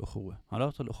علاقه الاخوه،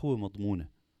 علاقه الاخوه مضمونه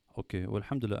اوكي،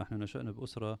 والحمد لله احنا نشأنا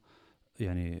باسره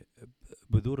يعني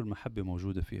بذور المحبه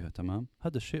موجوده فيها، تمام،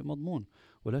 هذا الشيء مضمون.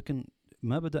 ولكن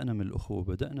ما بدأنا من الأخوة،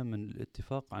 بدأنا من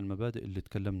الاتفاق على المبادئ اللي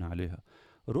تكلمنا عليها.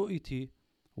 رؤيتي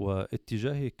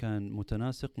واتجاهي كان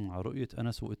متناسق مع رؤية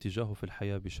أنس واتجاهه في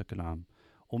الحياة بشكل عام،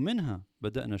 ومنها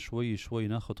بدأنا شوي شوي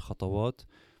ناخد خطوات.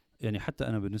 يعني حتى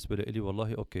أنا بالنسبة لي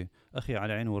والله أوكي أخي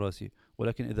على عيني وراسي،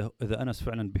 ولكن إذا أنس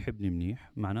فعلا بيحبني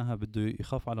منيح معناها بده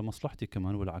يخاف على مصلحتي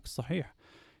كمان، والعكس صحيح.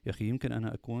 يا أخي يمكن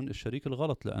أنا أكون الشريك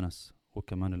الغلط لأنس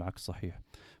وكمان العكس صحيح.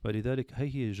 ولذلك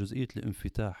هي جزئية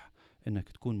الانفتاح، انك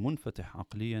تكون منفتح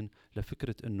عقليا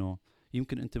لفكرة انه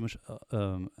يمكن انت مش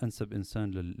انسب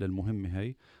انسان للمهمة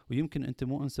هي، ويمكن انت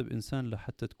مو انسب انسان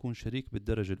لحتى تكون شريك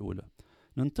بالدرجة الاولى.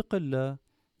 ننتقل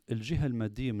للجهة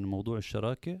المادية من موضوع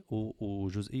الشراكة،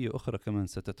 وجزئية اخرى كمان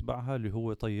ستتبعها اللي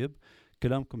هو طيب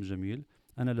كلامكم جميل،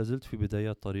 انا لازلت في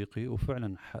بدايات طريقي،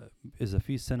 وفعلا اذا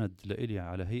في سند لإلي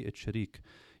على هيئة شريك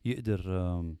يقدر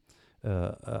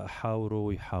احاوره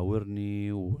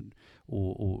ويحاورني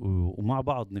ومع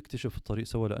بعض نكتشف الطريق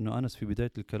سوا. لانه انس في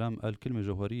بدايه الكلام قال كلمه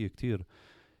جوهريه كتير: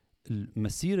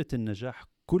 مسيره النجاح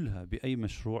كلها باي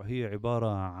مشروع هي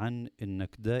عباره عن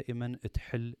انك دائما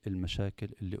تحل المشاكل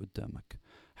اللي قدامك.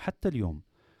 حتى اليوم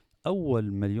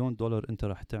اول $1,000,000 انت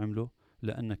راح تعمله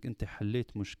لانك انت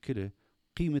حليت مشكله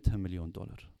قيمتها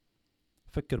 $1,000,000.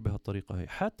 فكر بهالطريقة هي.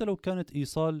 حتى لو كانت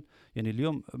إيصال، يعني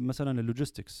اليوم مثلا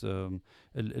اللوجيستكس،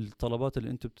 الطلبات اللي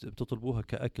أنت بتطلبوها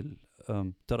كأكل،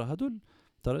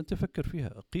 ترى أنت فكر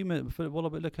فيها قيمة. والله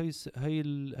بقول لك هي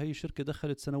الشركة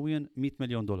دخلت سنويا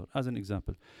 $100,000,000 as an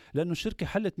example، لأنه الشركة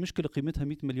حلت مشكلة قيمتها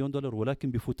 $100,000,000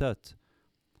 ولكن بفتات.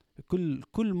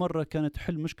 كل مرة كانت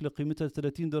حل مشكلة قيمتها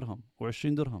 30 درهم و20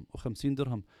 درهم و50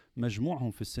 درهم،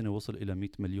 مجموعهم في السنة وصل إلى 100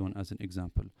 مليون as an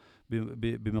example،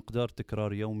 بمقدار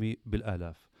تكرار يومي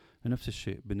بالآلاف. نفس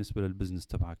الشيء بالنسبة للبزنس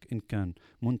تبعك، إن كان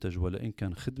منتج ولا إن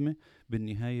كان خدمة،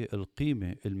 بالنهاية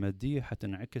القيمة المادية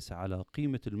حتنعكس على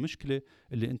قيمة المشكلة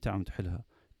اللي أنت عم تحلها.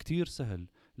 كتير سهل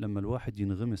لما الواحد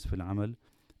ينغمس في العمل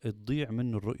تضيع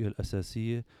منه الرؤية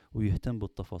الأساسية ويهتم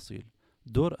بالتفاصيل.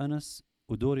 دور أنس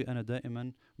ودوري أنا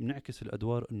دائما بنعكس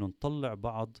الأدوار، إنه نطلع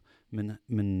بعض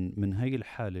من هاي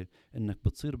الحالة، إنك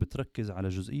بتصير بتركز على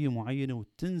جزئية معينة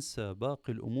وتنسى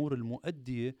باقي الأمور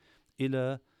المؤدية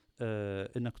إلى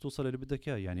إنك توصل اللي بدك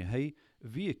إياه. يعني هي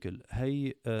فيكل،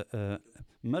 هي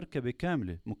مركبة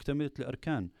كاملة مكتملة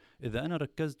الأركان. إذا أنا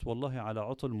ركزت والله على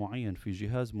عطل معين في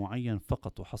جهاز معين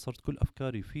فقط وحصرت كل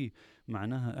أفكاري فيه،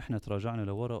 معناها إحنا تراجعنا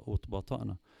لوراء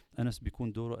وتباطأنا. أنس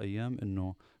بيكون دوره أيام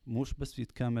إنه مش بس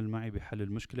يتكامل معي بحل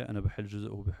المشكلة، أنا بحل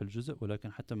جزء وهو بحل جزء،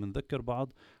 ولكن حتى منذكر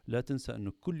بعض. لا تنسى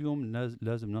إنه كل يوم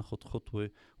لازم ناخد خطوة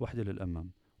واحدة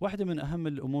للأمام. واحدة من أهم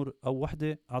الأمور، أو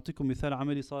واحدة أعطيكم مثال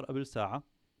عملي صار قبل ساعة.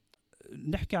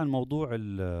 نحكي عن موضوع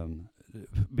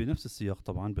بنفس السياق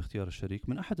طبعا باختيار الشريك.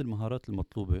 من أحد المهارات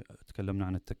المطلوبة تكلمنا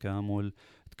عن التكامل،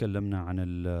 تكلمنا عن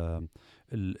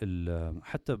ال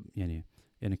حتى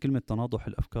يعني كلمة تناضح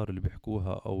الأفكار اللي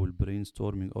بيحكوها، أو البرين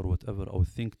ستورمينج أو وات ايفر، أو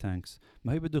الثينك تانكس.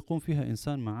 ما هي بده يقوم فيها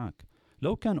إنسان معك.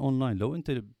 لو كان أونلاين، لو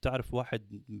أنت بتعرف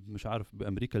واحد مش عارف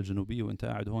بأمريكا الجنوبية وأنت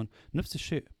قاعد هون، نفس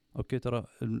الشيء. أوكي، ترى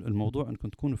الموضوع أنكم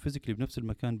تكونوا فيزيكلي بنفس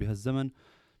المكان بهالزمن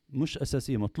مش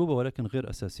أساسية، مطلوبة ولكن غير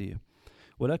أساسية.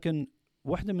 ولكن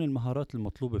واحدة من المهارات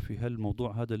المطلوبة في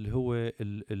هالموضوع هذا اللي هو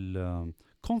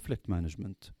conflict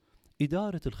management،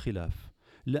 إدارة الخلاف.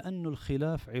 لأنه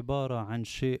الخلاف عبارة عن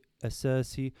شيء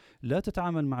أساسي. لا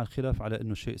تتعامل مع الخلاف على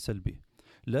أنه شيء سلبي.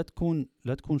 لا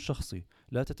تكون شخصي.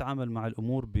 لا تتعامل مع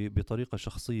الأمور بطريقة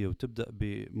شخصية وتبدأ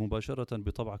مباشرة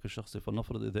بطبعك الشخصي.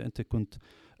 فلنفرض إذا أنت كنت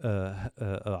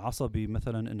عصبي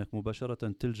مثلا، أنك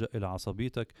مباشرة تلجأ إلى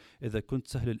عصبيتك. إذا كنت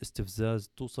سهل الاستفزاز،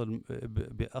 توصل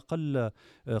بأقل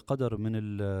قدر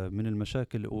من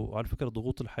المشاكل. وعلى فكرة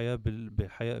ضغوط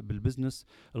الحياة بالبزنس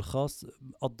الخاص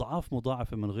أضعاف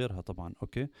مضاعفة من غيرها طبعا.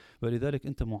 أوكي، ولذلك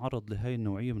أنت معرض لهاي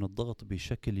النوعية من الضغط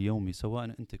بشكل يومي،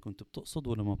 سواء أنت كنت بتقصد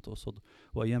ولا ما بتقصد.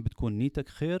 وأيام بتكون نيتك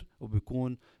خير،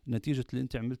 وبيكون نتيجة اللي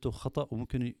أنت عملته خطأ،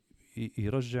 وممكن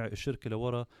يرجع الشركة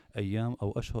لورا أيام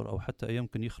أو أشهر أو حتى أيام،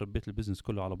 ممكن يخرب بيت البزنس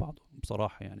كله على بعضه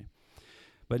بصراحة يعني.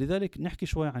 فلذلك نحكي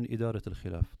شوي عن إدارة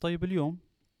الخلاف. طيب اليوم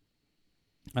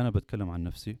أنا بتكلم عن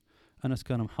نفسي. أنس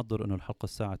كان محضر أنه الحلقة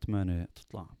الساعة 8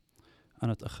 تطلع.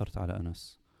 أنا تأخرت على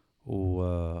أنس،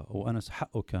 وأنس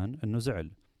حقه كان أنه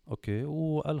زعل. أوكي،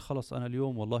 وقال خلص أنا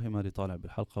اليوم والله ما لي طالع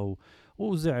بالحلقة،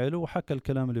 وزعل وحكى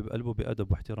الكلام اللي بقلبه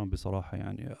بأدب واحترام بصراحة.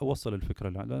 يعني أوصل الفكرة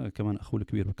لا كمان أخوه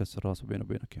الكبير بكسر راسه بينه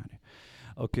وبينك يعني.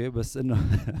 أوكي، بس إنه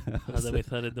هذا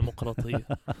مثال الديمقراطية.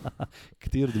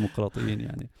 كتير ديمقراطيين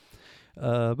يعني.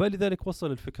 لذلك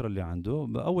وصل الفكرة اللي عنده.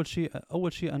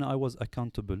 أول شيء أنا I was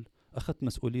accountable، أخذت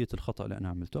مسؤولية الخطأ اللي أنا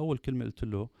عملته. أول كلمة قلت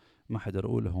له، ما حدا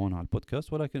أقوله هون على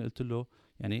البودكاست، ولكن قلت له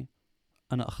يعني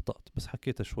أنا أخطأت، بس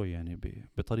حكيتها شوي يعني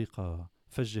بطريقة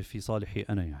فجة في صالحي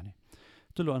أنا. يعني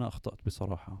قلت له أنا أخطأت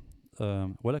بصراحة،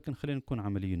 ولكن خلينا نكون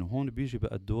عمليين. وهون بيجي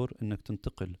بقى الدور إنك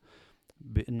تنتقل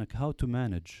بإنك how to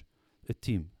manage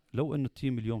التيم. لو إنه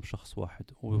التيم اليوم شخص واحد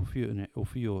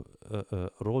وفيه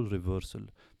رول ريفرسل،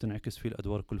 تنعكس فيه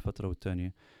الأدوار كل فترة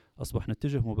والتانية، أصبح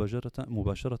نتجه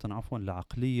مباشرة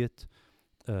لعقلية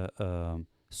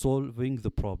solving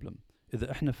the problem.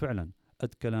 إذا إحنا فعلا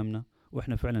قد كلامنا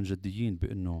وإحنا فعلا جديين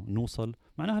بأنه نوصل،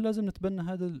 معناها لازم نتبنى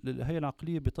هاي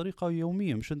العقلية بطريقة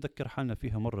يومية، مش نذكر حالنا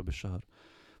فيها مرة بالشهر.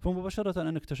 فمباشرة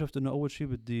أنا اكتشفت أنه أول شيء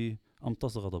بدي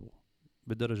أمتص غضبه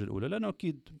بالدرجة الأولى، لأنه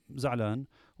أكيد زعلان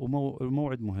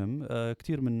وموعد مهم.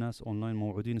 كتير من الناس أونلاين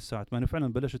موعودين الساعة 8.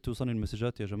 فعلا بلشت توصلني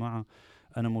المسجات، يا جماعة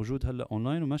أنا موجود هلأ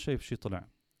أونلاين وما شايف شيء طلع.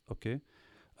 أوكي،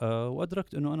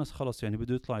 وأدركت أنه أنس خلص يعني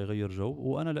بده يطلع يغير جو.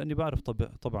 وأنا لأني بعرف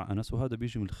طبع أنس، وهذا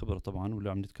بيجي من الخبرة طبعا واللي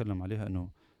عم نتكلم عليها، أنه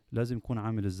لازم يكون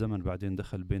عامل الزمن بعدين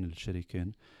دخل بين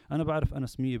الشريكين. أنا بعرف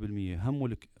أنس 100%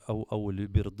 همه أو اللي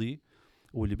بيرضيه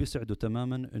واللي بيسعده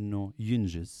تماما أنه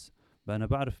ينجز. فأنا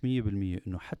بعرف 100%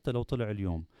 أنه حتى لو طلع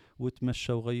اليوم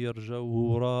وتمشى وغير جو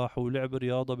وراح ولعب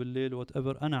رياضة بالليل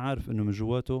واتأفر، أنا عارف أنه من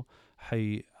جواته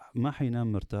ما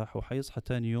حينام مرتاح، وحيصحى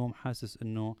تاني يوم حاسس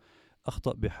أنه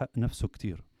أخطأ بحق نفسه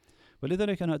كتير.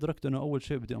 ولذلك أنا أدركت أنه أول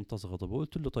شيء بدي أمتص غضبه.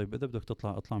 وقلت له طيب إذا بدك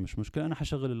تطلع أطلع، مش مشكلة، أنا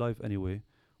حشغل اللايف anyway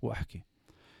وأحكي.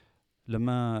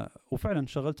 وفعلا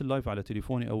شغلت اللايف على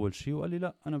تليفوني أول شيء، وقال لي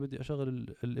لا أنا بدي أشغل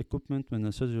الإكوبمنت من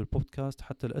نسجل البودكاست،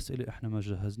 حتى الأسئلة إحنا ما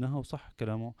جهزناها. وصح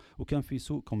كلامه، وكان في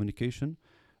سوء كوميونيكيشن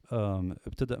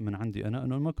ابتدأ من عندي أنا،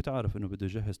 أنه ما كنت عارف أنه بدي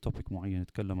أجهز توبيك معين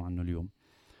نتكلم عنه اليوم.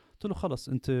 قلت له خلص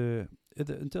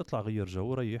إذا أنت اطلع غير جو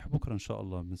وريح، بكرة إن شاء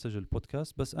الله بنسجل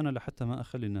البودكاست. بس أنا لحتى ما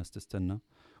أخلي الناس تستنى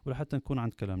ولحتى نكون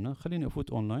عند كلامنا، خليني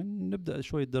أفوت أونلاين نبدأ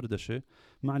شوية دردشة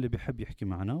مع اللي بيحب يحكي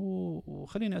معنا،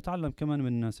 وخليني أتعلم كمان من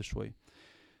الناس شوي.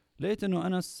 لقيت أنه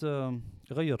أنس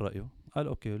غير رأيه. قال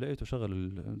اوكي، لقيته شغل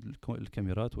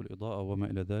الكاميرات والاضاءه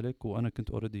وما الى ذلك، وانا كنت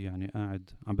اوريدي يعني قاعد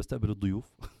عم بستقبل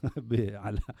الضيوف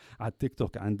على التيك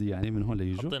توك عندي، يعني من هون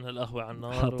ليجوا حطينا القهوة على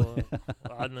النار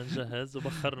وقعدنا نجهز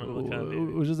وبخرنا المكان يعني.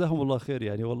 وجزاهم الله خير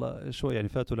يعني، والله شوي يعني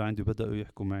فاتوا لعندي وبداوا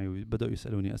يحكوا معي وبداوا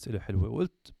يسالوني اسئله حلوه،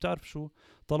 وقلت بتعرف شو،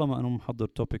 طالما انا محضر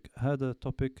توبيك، هذا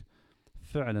توبيك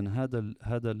فعلا،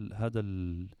 هذا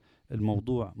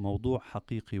الموضوع موضوع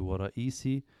حقيقي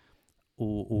ورئيسي،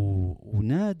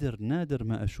 ونادر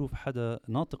ما أشوف حدا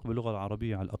ناطق باللغة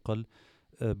العربية على الأقل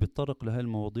بيتطرق لهذه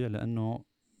المواضيع، لأنه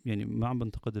يعني ما عم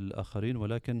بنتقد الآخرين،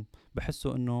 ولكن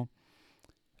بحسه أنه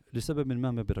لسبب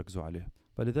ما بيركزوا عليه.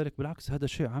 فلذلك بالعكس هذا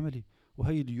شيء عملي،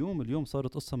 وهي اليوم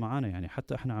صارت قصة معانا، يعني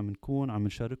حتى احنا عم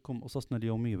نشارككم قصصنا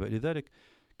اليومية. فلذلك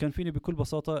كان فيني بكل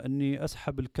بساطة اني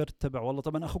اسحب الكرت تبع والله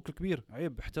طبعا اخوك الكبير،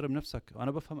 عيب احترم نفسك،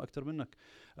 انا بفهم اكتر منك،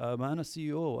 ما انا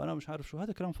CEO وانا مش عارف شو،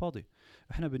 هذا كلام فاضي.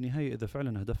 احنا بالنهاية اذا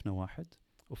فعلا هدفنا واحد،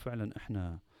 وفعلا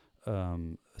احنا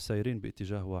سايرين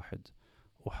باتجاه واحد،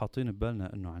 وحاطين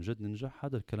ببالنا انه عن جد ننجح،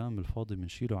 هذا الكلام الفاضي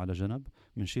بنشيله على جنب،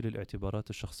 بنشيل الاعتبارات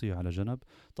الشخصية على جنب.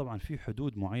 طبعا في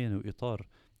حدود معينة واطار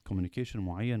كوميونيكيشن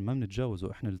معين ما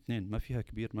بنتجاوزه احنا الاثنين، ما فيها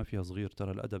كبير ما فيها صغير،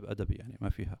 ترى الادب ادبي يعني ما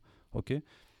فيها، اوكي.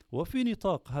 وفي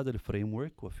نطاق هذا الفريم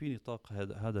ورك، وفي نطاق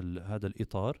هذا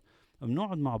الاطار،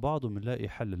 بنقعد مع بعض وبنلاقي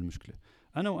حل المشكله.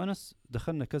 انا وانس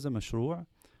دخلنا كذا مشروع،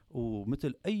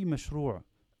 ومثل اي مشروع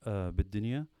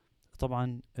بالدنيا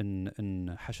طبعا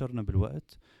ان حشرنا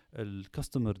بالوقت.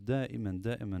 الكاستمر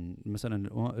دائما مثلا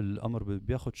الامر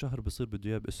بياخد شهر بيصير بده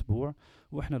اياه باسبوع،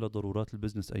 واحنا لضرورات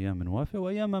البزنس ايام بنوافق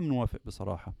وايام ما بنوافق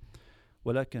بصراحه.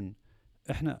 ولكن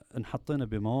احنا انحطينا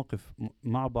بمواقف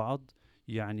مع بعض،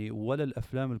 يعني ولا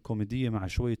الافلام الكوميديه مع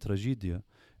شويه تراجيديا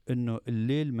انه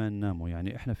الليل ما نناموا.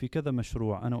 يعني احنا في كذا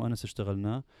مشروع انا وانس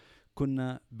اشتغلناه،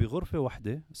 كنا بغرفه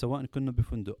واحده، سواء كنا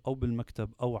بفندق او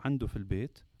بالمكتب او عنده في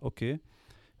البيت، اوكي.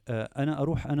 انا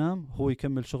اروح انام، هو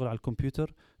يكمل شغل على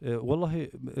الكمبيوتر، والله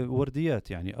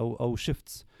ورديات يعني او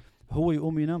شيفتس، هو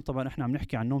يقوم ينام. طبعا احنا عم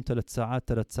نحكي عن نوم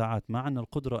 3 ساعات، ما عندنا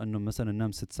القدره انه مثلا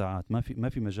ننام 6 ساعات، ما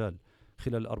في مجال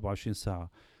خلال 24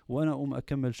 ساعه، وانا اقوم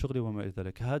اكمل شغلي وما الى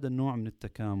ذلك. هذا النوع من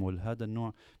التكامل، هذا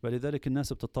النوع. فلذلك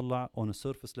الناس بتطلع اون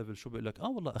السيرفيس ليفل، شو بيقول لك،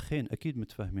 والله اخين اكيد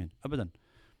متفاهمين. ابدا،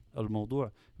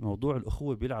 موضوع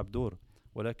الاخوه بيلعب دور،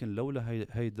 ولكن لولا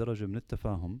هي الدرجه من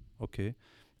التفاهم، اوكي،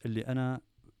 اللي انا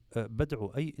بدعو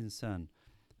أي إنسان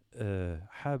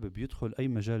حابب يدخل أي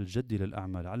مجال جدي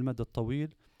للأعمال على المدى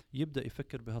الطويل يبدأ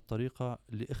يفكر بهالطريقة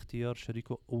لاختيار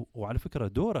شريكه. وعلى فكرة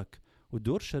دورك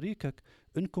ودور شريكك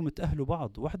إنكم تأهلوا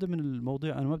بعض. واحدة من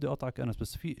المواضيع، أنا ما بدي أقطعك أنس،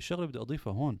 بس في شغلة بدي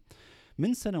أضيفها هون.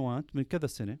 من سنوات، من كذا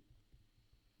سنة،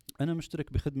 أنا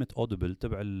مشترك بخدمة أوديبل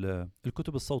تبع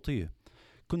الكتب الصوتية.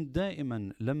 كنت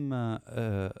دائما لما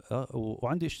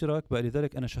وعندي اشتراك بقى،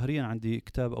 لذلك أنا شهريا عندي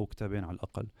كتاب أو كتابين على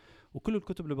الأقل، وكل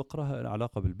الكتب اللي بقراها لها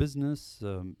علاقة بالبزنس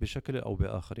بشكل أو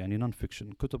بآخر، يعني نون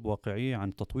فيكشن، كتب واقعية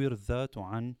عن تطوير الذات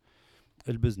وعن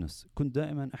البزنس. كنت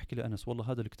دائما أحكي لأنس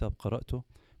والله هذا الكتاب قرأته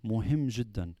مهم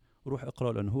جدا، روح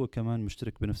اقرأ، لأنه هو كمان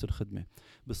مشترك بنفس الخدمة.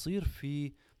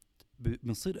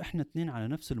 بنصير احنا اثنين على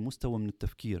نفس المستوى من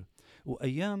التفكير.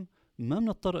 وأيام ما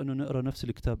بنضطر انه نقرا نفس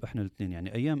الكتاب احنا الاثنين،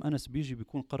 يعني ايام انس بيجي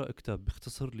بيكون قرأ كتاب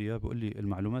بيختصر لي اياه، بيقول لي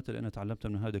المعلومات اللي انا تعلمتها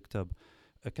من هذا الكتاب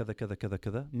كذا كذا كذا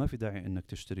كذا، ما في داعي انك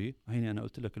تشتريه، هيني انا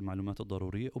قلت لك المعلومات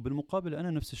الضروريه. وبالمقابل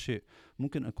انا نفس الشيء،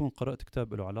 ممكن اكون قرأت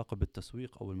كتاب له علاقه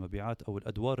بالتسويق او المبيعات او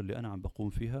الادوار اللي انا عم بقوم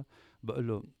فيها، بقول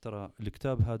له ترى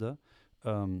الكتاب هذا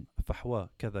فحواه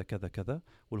كذا كذا كذا،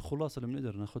 والخلاصة اللي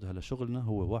بنقدر ناخدها لشغلنا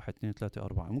هو 1 2 3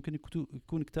 4. ممكن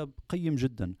يكون كتاب قيم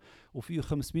جدا وفيه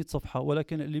 500 صفحة،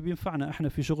 ولكن اللي بينفعنا احنا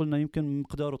في شغلنا يمكن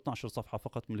مقداره 12 صفحة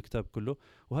فقط من الكتاب كله،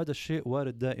 وهذا الشيء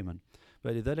وارد دائما.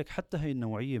 فلذلك حتى هي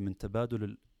النوعية من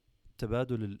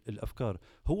تبادل الأفكار،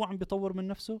 هو عم بيطور من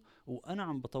نفسه وأنا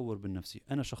عم بطور من نفسي،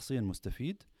 أنا شخصيا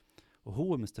مستفيد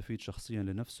وهو مستفيد شخصيا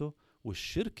لنفسه،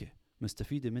 والشركة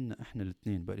مستفيدة منا احنا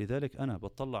الاثنين. لذلك انا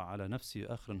بطلع على نفسي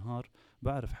اخر النهار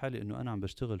بعرف حالي انه انا عم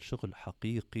بشتغل شغل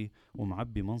حقيقي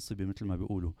ومعبي منصبي مثل ما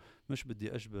بيقولوا. مش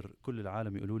بدي اجبر كل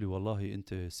العالم يقولوا لي والله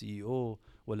انت CEO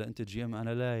ولا انت GM،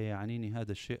 انا لا يعنيني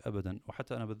هذا الشيء ابدا.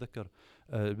 وحتى انا بتذكر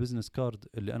البزنس كارد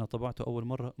اللي انا طبعته اول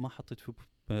مرة ما حطيت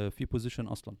في بوزيشن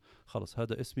اصلا، خلص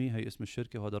هذا اسمي، هي اسم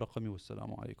الشركة وهذا رقمي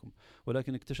والسلام عليكم.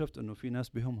 ولكن اكتشفت انه في ناس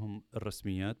بهمهم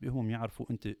الرسميات، بهمهم يعرفوا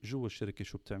انت جوا الشركة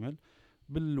شو بتعمل.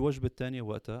 بالوجبة الثانية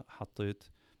وقتها حطيت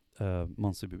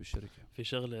منصبي بالشركة.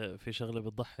 في شغلة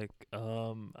بتضحك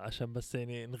عشان بس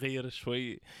يعني نغير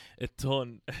شوي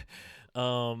التون.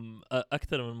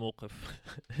 أكثر من موقف.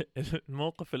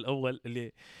 الموقف الأول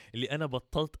اللي أنا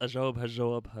بطلت أجاوب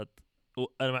هالجواب هاد،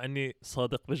 وأنا مع إني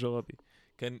صادق بجوابي،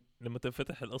 كان لما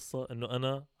تنفتح القصة إنه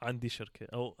أنا عندي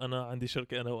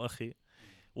شركة أنا وأخي،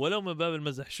 ولو من باب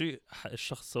المزح شيء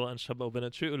الشخص سواء شاب او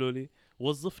بنت شيء يقولوا لي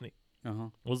وظفني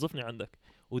وظفني عندك،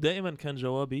 ودائما كان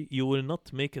جوابي you will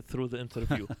not make it through the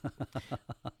interview.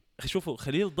 شوفوا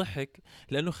خليل ضحك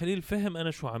لانه خليل فهم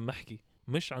انا شو عم احكي،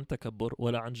 مش عن تكبر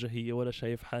ولا عن جهية ولا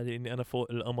شايف حالي اني انا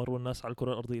فوق القمر والناس على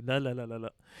الكرة الارضية، لا لا لا لا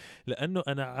لا، لانه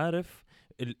انا عارف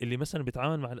اللي مثلا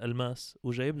بيتعامل مع الالماس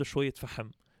وجايب له شوية فحم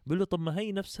بقول له طب ما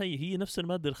هي نفس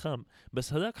المادة الخام،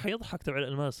 بس هذاك حيضحك تبع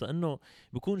الألماس لأنه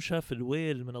بيكون شاف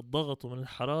الويل من الضغط ومن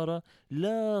الحرارة،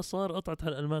 لا صار قطعة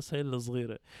هالألماس هاي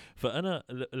الصغيرة. فأنا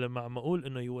لما عم أقول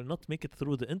إنه you will not make it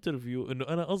through the interview إنه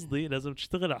أنا قصدي لازم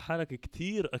تشتغل على حالك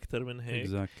كتير أكتر من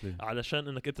هيك علشان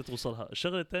إنك أنت توصلها.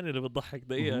 الشغلة الثانية اللي بتضحك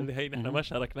دقيقة اللي هي نحن ما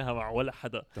شاركناها مع ولا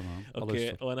حدا. تمام.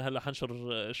 أوكي وأنا هلا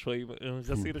حنشر شوي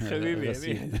غسيل خليل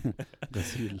يعني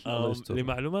غسيل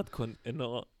لمعلوماتكم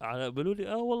إنه بقولوا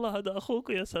لي والله هذا اخوك،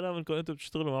 يا سلام انكم انتم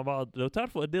بتشتغلوا مع بعض. لو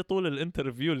تعرفوا قد ايه طول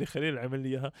الانترفيو اللي خليل عمل لي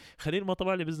اياها، خليل ما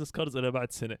طبع لي بزنس كاردز الا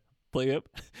بعد سنه. طيب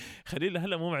خليل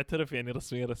هلا مو معترف يعني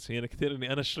رسميا كثير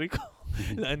اني انا شريكه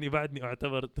لاني بعدني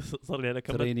اعتبر صار لي هلا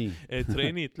كم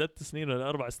تريني 3 سنين ولا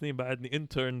 4 سنين بعدني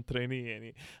انترن تريني،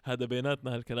 يعني هذا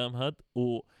بيناتنا هالكلام هذا.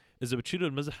 واذا بتشيلوا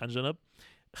المزح عن جنب،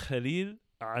 خليل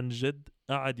عن جد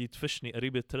قاعد يتفشني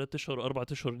قريبة 3 أشهر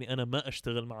و4 أشهر إني أنا ما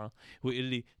أشتغل معه، ويقول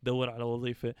لي دور على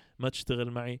وظيفة ما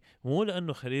تشتغل معي. مو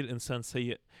لأنه خليل إنسان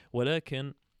سيء،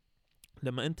 ولكن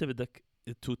لما أنت بدك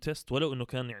تو تيست، ولو إنه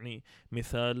كان يعني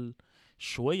مثال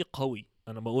شوي قوي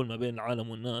أنا بقول ما بين العالم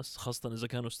والناس، خاصة إذا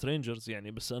كانوا سترينجرز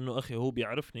يعني، بس أنه أخي هو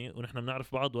بيعرفني ونحن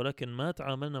بنعرف بعض ولكن ما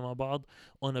تعاملنا مع بعض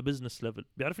on a business level.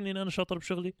 بيعرفني إن أنا شاطر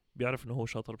بشغلي، بيعرف إنه هو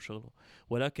شاطر بشغله،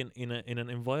 ولكن in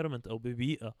an environment أو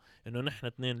ببيئة إنه نحن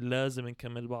اثنين لازم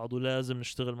نكمل بعض ولازم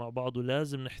نشتغل مع بعض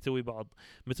ولازم نحتوي بعض.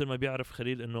 مثل ما بيعرف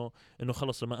خليل إنه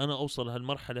خلص لما أنا أوصل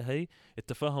هالمرحلة هي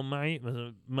التفاهم معي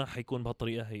ما حيكون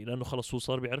بهالطريقة هي، لأنه خلص هو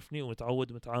صار بيعرفني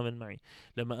ومتعود ومتعامل معي.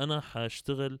 لما أنا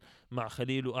حاشتغل مع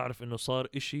خليل وأعرف إنه صار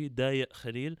إشي ضايق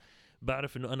خليل،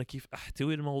 بعرف إنه أنا كيف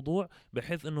أحتوي الموضوع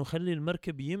بحيث إنه خلي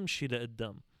المركب يمشي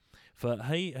لقدام.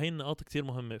 فهي النقاط كتير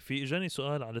مهمة. في إجاني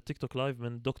سؤال على التيك توك لايف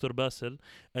من دكتور باسل،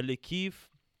 قال لي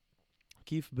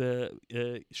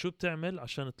شو بتعمل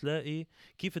عشان تلاقي،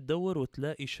 كيف تدور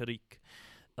وتلاقي شريك.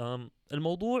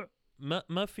 الموضوع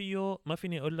ما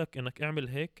فيني أقول لك إنك اعمل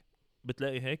هيك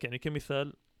بتلاقي هيك، يعني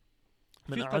كمثال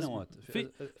في قنوات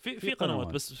في قنوات،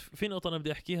 بس في نقطة أنا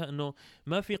بدي أحكيها إنه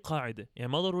ما في قاعدة.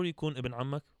 يعني ما ضروري يكون ابن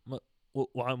عمك،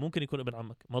 وممكن يكون ابن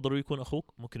عمك، ما ضروري يكون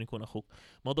أخوك، ممكن يكون أخوك،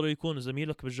 ما ضروري يكون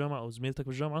زميلك بالجامعة أو زميلتك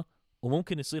بالجامعة،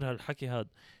 وممكن يصير هالحكي هاد.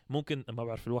 ممكن ما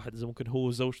بعرف الواحد إذا ممكن هو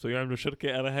وزوجته يعملوا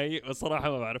شركة، أنا هي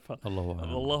بصراحة ما بعرفها،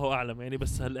 الله أعلم يعني،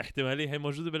 بس هالاحتمالية هي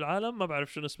موجودة بالعالم، ما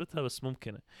بعرف شو نسبتها بس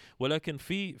ممكنة. ولكن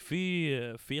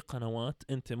في قنوات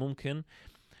أنت ممكن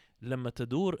لما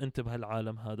تدور انت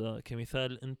بهالعالم هذا.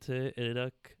 كمثال انت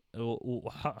لك،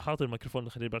 وحاطر الميكروفون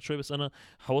لخليل بعد شوي، بس انا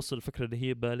حوصل الفكرة اللي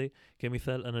هي ببالي.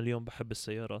 كمثال انا اليوم بحب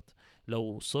السيارات،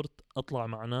 لو صرت اطلع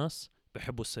مع ناس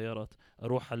بحبوا السيارات،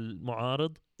 اروح على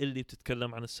المعارض اللي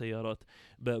بتتكلم عن السيارات،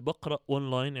 بقرأ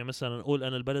اونلاين، يعني مثلا اقول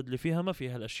انا البلد اللي فيها ما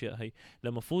فيها الاشياء هي،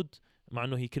 لما فوت مع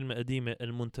انه هي كلمة قديمة،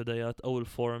 المنتديات او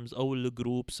الفورمز او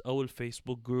الجروبس او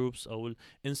الفيسبوك جروبس او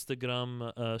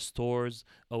الانستغرام ستورز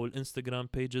او الانستغرام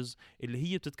بيجز اللي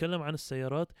هي بتتكلم عن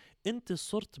السيارات، انت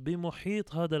صرت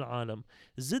بمحيط هذا العالم،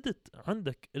 زدت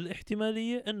عندك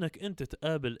الاحتمالية انك انت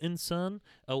تقابل انسان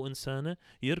او انسانة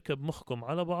يركب مخكم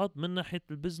على بعض من ناحية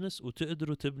البزنس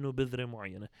وتقدروا تبنوا بذرة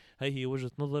معينة. هي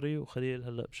وجهة نظري، وخليل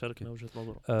هلأ بشاركنا وجهة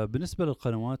نظره. بالنسبة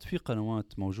للقنوات، في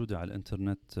قنوات موجودة على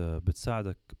الانترنت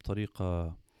بتساعدك بطريقة،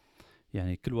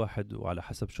 يعني كل واحد وعلى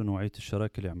حسب شو نوعية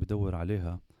الشراكة اللي عم بدور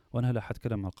عليها. وأنا هلا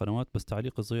حتكلم عن القنوات، بس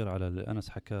تعليق صغير على اللي أنس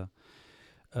حكاه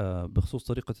بخصوص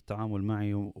طريقة التعامل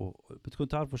معي. وبتكون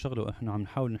تعرفوا شغله، إحنا عم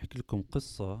نحاول نحكي لكم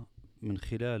قصة من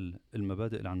خلال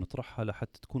المبادئ اللي عم نطرحها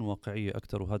لحتى تكون واقعية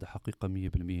أكتر، وهذا حقيقة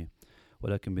 100%.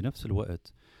 ولكن بنفس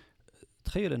الوقت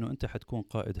تخيل أنه أنت حتكون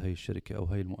قائد هاي الشركة أو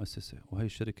هاي المؤسسة، وهاي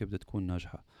الشركة بدها تكون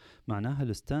ناجحة. معناها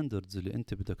الستاندردز اللي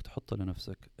أنت بدك تحطها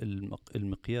لنفسك،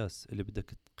 المقياس اللي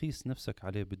بدك تقيس نفسك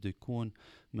عليه بده يكون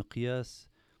مقياس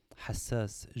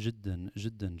حساس جدا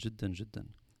جدا جدا جدا.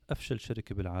 أفشل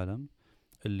شركة بالعالم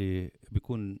اللي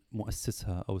بيكون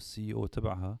مؤسسها أو السي او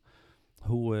تبعها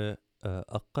هو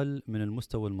أقل من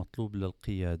المستوى المطلوب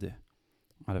للقيادة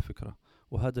على فكرة.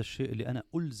 وهذا الشيء اللي أنا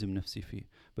ألزم نفسي فيه،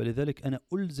 فلذلك أنا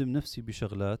ألزم نفسي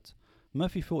بشغلات ما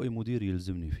في فوقي مدير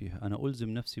يلزمني فيها. أنا ألزم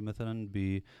نفسي مثلا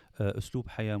بأسلوب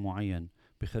حياة معين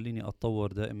بخليني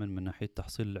أتطور دائما من ناحية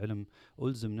تحصيل العلم،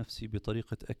 ألزم نفسي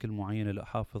بطريقة أكل معينة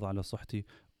لأحافظ على صحتي،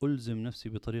 ألزم نفسي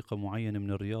بطريقة معينة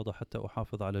من الرياضة حتى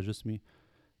أحافظ على جسمي.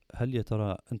 هل يا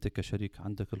ترى أنت كشريك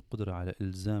عندك القدرة على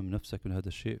إلزام نفسك من هذا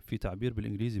الشيء؟ في تعبير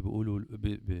بالإنجليزي بيقولوا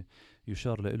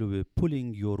يشار له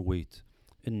pulling your weight،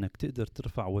 إنك تقدر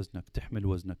ترفع وزنك، تحمل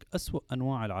وزنك. أسوأ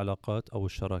أنواع العلاقات أو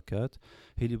الشراكات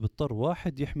هي اللي بيضطر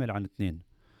واحد يحمل عن اثنين،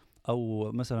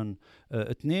 أو مثلا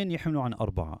اثنين يحملوا عن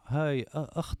أربعة. هاي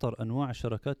أخطر أنواع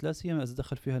الشراكات، لا سيما إذا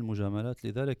دخل فيها المجاملات.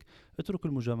 لذلك اترك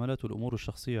المجاملات والأمور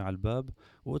الشخصية على الباب،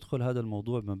 وادخل هذا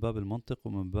الموضوع من باب المنطق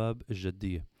ومن باب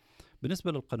الجدية.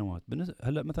 بالنسبة للقنوات،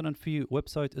 هلأ مثلا في ويب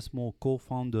سايت اسمه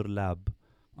co-founder-lab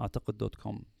أعتقد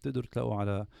 .com، تقدر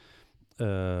تلاقوا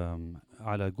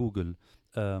على جوجل.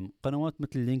 قنوات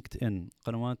مثل لينكد إن،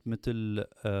 قنوات مثل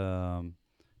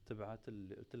تبعات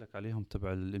اللي قلت لك عليهم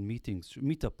تبع الميتينجز،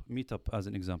 ميت اب از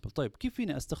ان اكزامبل. طيب كيف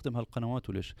فيني استخدم هالقنوات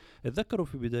وليش؟ اتذكروا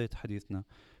في بداية حديثنا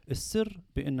السر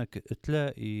بانك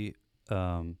تلاقي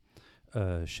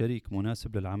شريك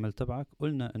مناسب للعمل تبعك.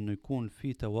 قلنا انه يكون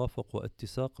في توافق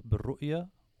واتساق بالرؤية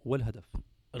والهدف.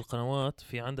 القنوات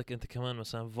في عندك انت كمان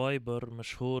مثلا فايبر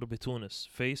مشهور بتونس،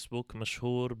 فيسبوك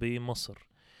مشهور بمصر.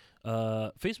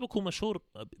 فيسبوك هو مشهور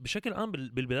بشكل عام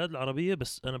بالبلاد العربية،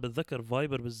 بس أنا بتذكر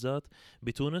فايبر بالذات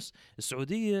بتونس.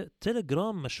 السعودية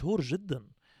تيليجرام مشهور جدا.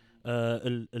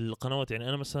 القنوات يعني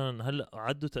أنا مثلا هلأ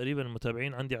عدوا تقريبا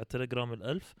المتابعين عندي على التليجرام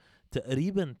 1000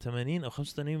 تقريبا 80 أو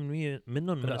 85%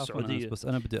 منهم من السعودية. بس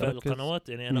أنا بدي فالقنوات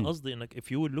يعني أنا قصدي إنك if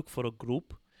you will look for a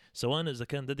group، سواء اذا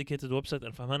كان ديديكيتد ويب سايت،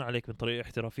 انا فهمان عليك من طريقه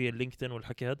احترافيه اللينكدين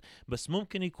والحكي هذا، بس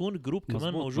ممكن يكون جروب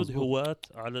كمان موجود هواة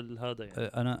على هذا يعني.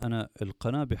 انا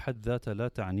القناه بحد ذاتها لا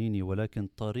تعنيني، ولكن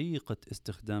طريقه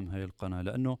استخدام هاي القناه.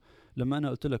 لانه لما انا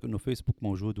قلت لك انه فيسبوك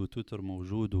موجود وتويتر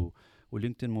موجود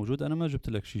ولينكدين موجود، انا ما جبت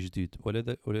لك شيء جديد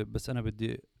بس انا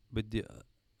بدي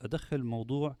ادخل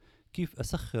موضوع كيف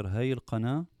اسخر هاي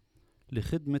القناه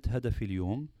لخدمه هدفي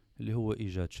اليوم اللي هو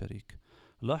ايجاد شريك.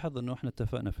 لاحظ انه احنا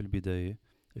اتفقنا في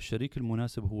البدايه الشريك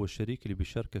المناسب هو الشريك اللي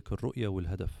بيشاركك الرؤية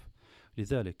والهدف.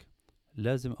 لذلك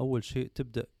لازم أول شيء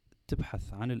تبدأ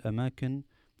تبحث عن الأماكن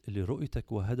اللي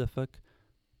رؤيتك وهدفك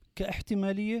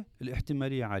كاحتمالية،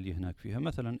 الاحتمالية عالية هناك فيها.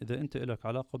 مثلا إذا أنت لك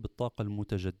علاقة بالطاقة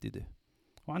المتجددة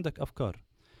وعندك أفكار،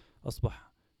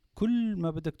 أصبح كل ما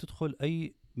بدك تدخل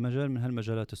أي مجال من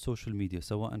هالمجالات السوشيال ميديا،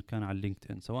 سواء كان على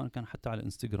لينكدين، سواء كان حتى على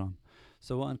الانستغرام،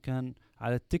 سواء كان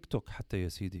على التيك توك حتى يا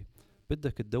سيدي،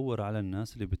 بدك تدور على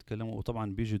الناس اللي بيتكلموا.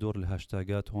 وطبعا بيجي دور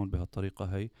الهاشتاجات هون بهالطريقة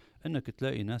هي، انك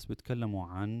تلاقي ناس بيتكلموا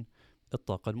عن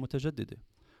الطاقة المتجددة.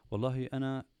 والله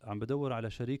انا عم بدور على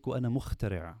شريك وانا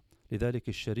مخترع. لذلك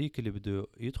الشريك اللي بده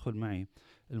يدخل معي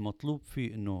المطلوب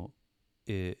فيه انه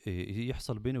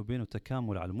يحصل بينه وبينه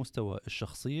تكامل على المستوى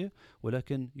الشخصية،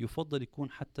 ولكن يفضل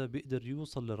يكون حتى بيقدر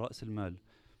يوصل لرأس المال.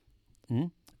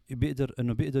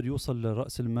 بيقدر يوصل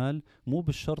لرأس المال، مو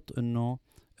بالشرط انه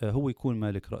هو يكون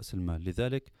مالك رأس المال.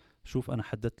 لذلك شوف أنا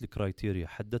حددت الكرايتيريا،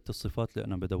 حددت الصفات اللي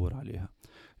أنا بدور عليها.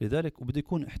 لذلك وبدي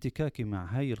يكون احتكاكي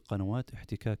مع هاي القنوات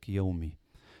احتكاك يومي.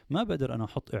 ما بقدر أنا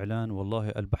أحط إعلان والله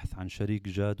البحث عن شريك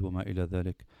جاد وما إلى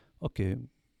ذلك. أوكي،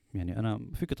 يعني أنا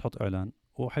فيك تحط إعلان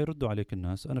وحيردوا عليك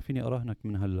الناس. أنا فيني أراهنك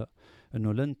من هلأ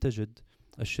أنه لن تجد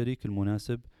الشريك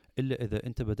المناسب إلا إذا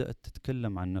أنت بدأت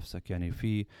تتكلم عن نفسك. يعني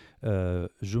في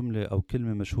جملة أو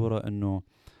كلمة مشهورة أنه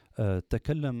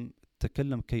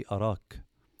تكلم كي أراك.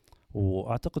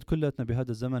 وأعتقد كلاتنا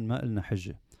بهذا الزمن ما إلنا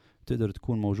حجة. تقدر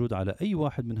تكون موجود على أي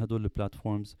واحد من هدول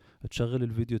البلاتفورمز، تشغل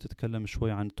الفيديو، تتكلم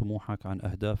شوي عن طموحك، عن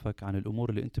أهدافك، عن الأمور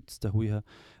اللي أنت بتستهويها.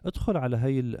 ادخل على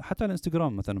حتى على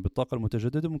الانستغرام مثلا بالطاقة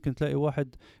المتجددة، ممكن تلاقي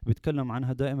واحد بيتكلم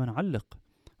عنها دائما. علق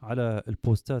على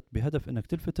البوستات بهدف انك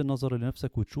تلفت النظر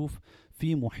لنفسك وتشوف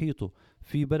في محيطه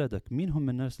في بلدك مين هم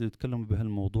الناس اللي يتكلموا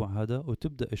بهالموضوع هذا،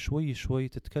 وتبدأ شوي شوي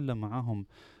تتكلم معاهم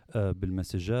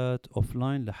بالمسجات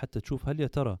اوفلاين لحتى تشوف هل يا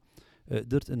ترى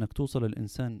قدرت انك توصل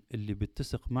للإنسان اللي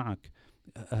بيتسق معك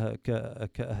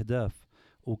كأهداف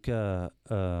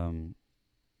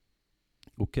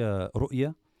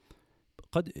وكرؤية.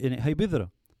 قد يعني هي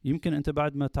بذرة، يمكن انت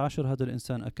بعد ما تعاشر هذا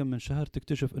الإنسان كم من شهر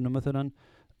تكتشف انه مثلا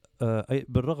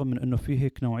بالرغم من انه فيه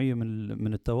هيك نوعيه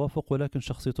من التوافق، ولكن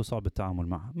شخصيته صعب التعامل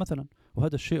معها مثلا.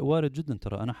 وهذا الشيء وارد جدا.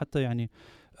 ترى انا حتى يعني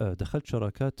دخلت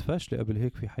شراكات فاشله قبل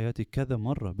هيك في حياتي كذا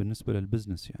مره بالنسبه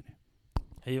للبزنس. يعني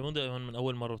هي مو دائما من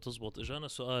اول مره بتزبط. اجانا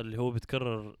سؤال اللي هو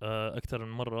بيتكرر اكثر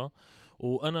من مره،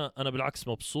 وانا بالعكس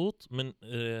مبسوط من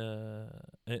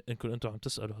انكم انتم عم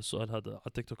تسالوا هالسؤال هذا على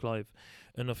تيك توك لايف.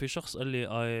 انه في شخص قال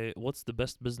لي what's the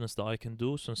best business that I can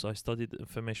do since I studied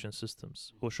information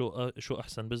systems. هو شو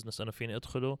احسن بزنس انا فيني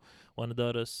ادخله وانا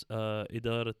دارس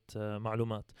اداره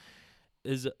معلومات.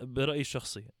 اذا برايي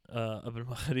الشخصي قبل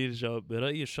ما خليل يجاوب،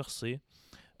 برايي الشخصي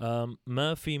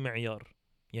ما في معيار.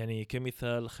 يعني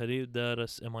كمثال خليل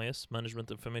دارس MIS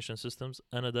Management Information Systems،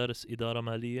 أنا دارس إدارة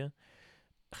مالية.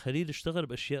 خليل اشتغل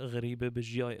باشياء غريبه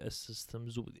بالجي اي اس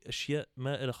سيستمز واشياء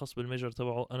ما لها خص بالميجر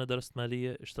تبعه. انا درست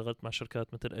ماليه، اشتغلت مع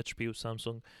شركات مثل اتش بي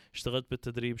وسامسونج، اشتغلت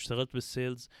بالتدريب، اشتغلت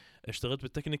بالسيلز، اشتغلت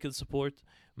بالتكنيكال سبورت.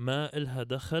 ما لها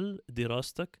دخل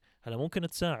دراستك. هلا ممكن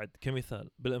تساعد كمثال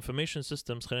بالانفورميشن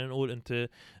سيستمز. خلينا نقول انت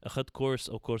اخذت كورس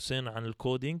او كورسين عن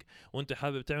الكودينج وانت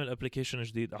حابب تعمل ابلكيشن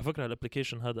جديد. على فكره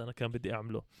الابلكيشن هذا انا كان بدي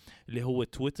اعمله، اللي هو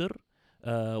تويتر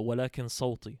ولكن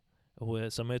صوتي. هو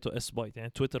سميته اس بايت، يعني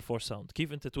تويتر فور ساوند.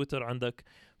 كيف انت تويتر عندك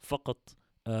فقط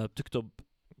بتكتب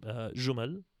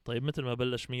جمل، طيب مثل ما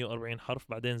بلش 140 حرف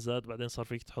بعدين زاد بعدين صار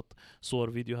فيك تحط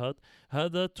صور فيديوهات.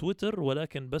 هذا تويتر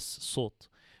ولكن بس صوت.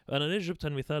 انا ليش جبت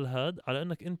المثال هذا؟ على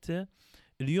انك انت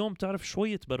اليوم تعرف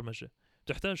شوية برمجة،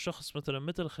 تحتاج شخص مثلا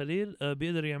مثل خليل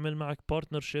بيقدر يعمل معك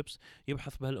بارتنرشيبس،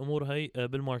 يبحث بهالامور هاي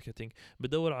بالماركتينج.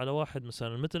 بدور على واحد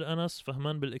مثلا مثل انس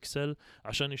فهمان بالاكسل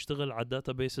عشان يشتغل على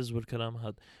الداتا بيسز والكلام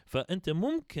هذا. فانت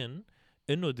ممكن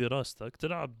انه دراستك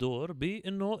تلعب دور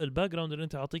بانه الباك جراوند اللي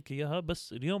انت عاطيك اياها،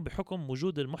 بس اليوم بحكم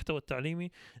وجود المحتوى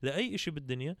التعليمي لاي شيء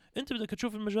بالدنيا انت بدك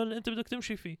تشوف المجال اللي انت بدك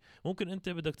تمشي فيه. ممكن انت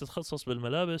بدك تتخصص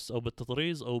بالملابس او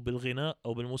بالتطريز او بالغناء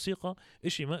او بالموسيقى،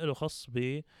 اشي ما له خص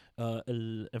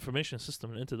بالانفورميشن سيستم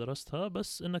اللي انت درستها،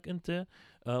 بس انك انت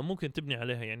ممكن تبني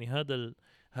عليها. يعني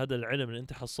هذا العلم اللي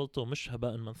انت حصلته مش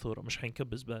هباء منثورا، مش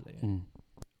حينكب زبالة يعني.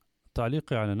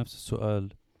 تعليقي على نفس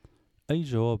السؤال، أي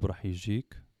جواب رح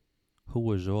يجيك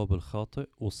هو الجواب الخاطئ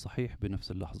والصحيح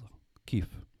بنفس اللحظة.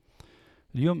 كيف؟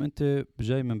 اليوم أنت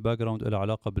جاي من باك جراوند له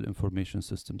علاقة بالانفورميشن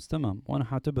سيستمز، تمام، وأنا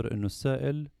حاعتبر إنه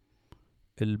السائل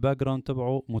الباك جراوند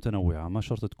تبعه متنوعة، ما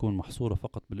شرط تكون محصورة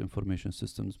فقط بالانفورميشن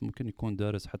سيستمز، ممكن يكون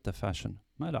دارس حتى فاشن،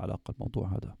 ما له علاقة الموضوع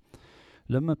هذا.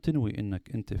 لما بتنوي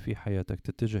إنك أنت في حياتك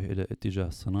تتجه إلى اتجاه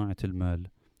صناعة المال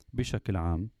بشكل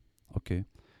عام، أوكي،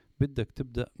 بدك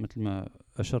تبدأ مثل ما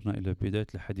أشرنا إلى بداية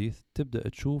الحديث، تبدأ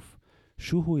تشوف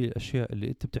شو هو الأشياء اللي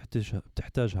أنت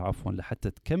بتحتاجها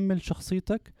لحتى تكمل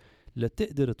شخصيتك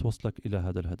لتقدر توصلك إلى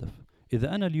هذا الهدف.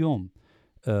 إذا أنا اليوم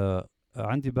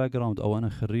عندي باك جراوند أو أنا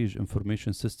خريج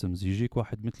انفورميشن سيستمز، يجيك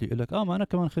واحد مثلي يقول لك ما أنا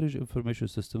كمان خريج انفورميشن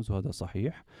سيستمز، وهذا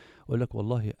صحيح، أقول لك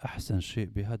والله أحسن شيء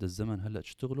بهذا الزمن هلأ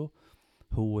تشتغله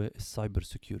هو السايبر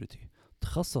سيكيورتي.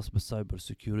 تخصص بالسايبر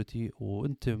سيكيورتي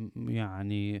وأنت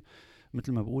يعني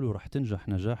مثل ما بقولوا رح تنجح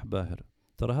نجاح باهر.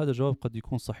 ترى هذا جواب قد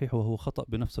يكون صحيح وهو خطأ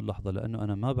بنفس اللحظة، لأنه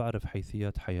أنا ما بعرف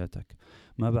حيثيات حياتك،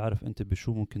 ما بعرف أنت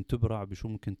بشو ممكن تبرع، بشو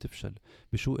ممكن تفشل،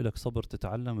 بشو إلك صبر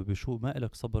تتعلم، بشو ما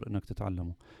إلك صبر إنك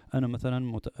تتعلمه. أنا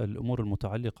مثلا الأمور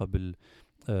المتعلقة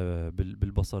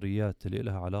بالبصريات اللي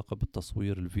لها علاقة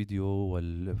بالتصوير الفيديو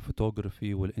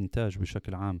والفوتوغرافي والإنتاج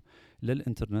بشكل عام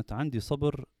للإنترنت، عندي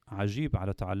صبر عجيب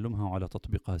على تعلمها وعلى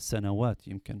تطبيقها، سنوات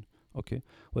يمكن، اوكي،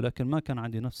 ولكن ما كان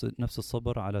عندي نفس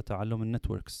الصبر على تعلم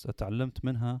النتوركس. تعلمت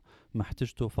منها ما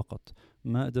احتجته فقط،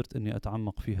 ما قدرت اني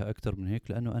اتعمق فيها اكثر من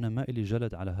هيك، لانه انا ما إلي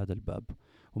جلد على هذا الباب،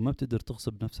 وما بتقدر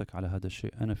تغصب نفسك على هذا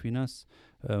الشيء. انا في ناس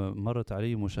مرت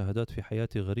علي مشاهدات في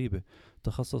حياتي غريبة،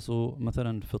 تخصصوا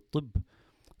مثلا في الطب،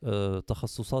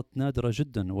 تخصصات نادرة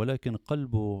جدا، ولكن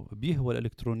قلبه بيهوى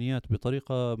الالكترونيات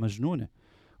بطريقة مجنونة،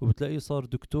 وبتلاقيه صار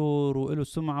دكتور وله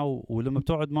سمعة، ولما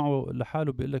بتقعد معه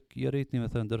لحاله بيقول لك يا ريتني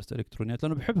مثلا درست الكترونيات،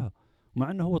 لانه بحبها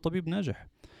مع انه هو طبيب ناجح.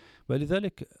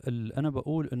 فلذلك انا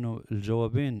بقول انه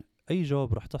الجوابين، اي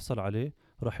جواب رح تحصل عليه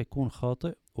رح يكون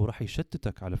خاطئ ورح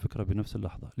يشتتك على فكرة بنفس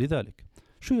اللحظة. لذلك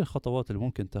شو هي الخطوات اللي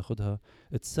ممكن تاخدها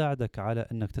تساعدك على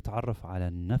انك تتعرف على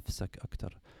نفسك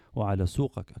اكثر وعلى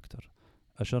سوقك اكثر؟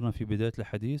 أشرنا في بداية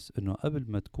الحديث إنه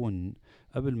قبل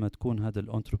ما تكون هذا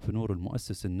الانتربرنور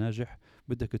المؤسس الناجح،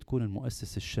 بدك تكون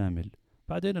المؤسس الشامل،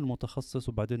 بعدين المتخصص،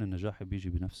 وبعدين النجاح بيجي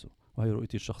بنفسه، وهي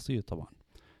رؤيتي الشخصية طبعا.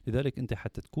 لذلك أنت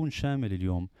حتى تكون شامل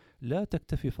اليوم لا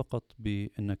تكتفي فقط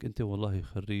بأنك أنت والله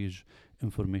خريج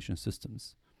information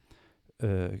systems.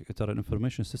 ترى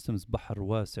الانفورميشن سيستمز بحر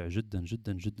واسع جدا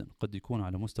جدا جدا، قد يكون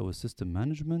على مستوى السيستم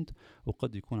مانجمنت،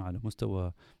 وقد يكون على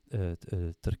مستوى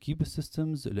تركيب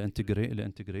السيستمز،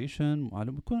 الانتجريشن،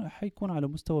 حيكون على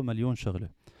مستوى مليون شغله.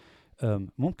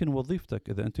 ممكن وظيفتك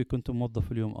إذا أنت كنت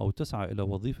موظف اليوم أو تسعى إلى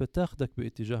وظيفة تاخدك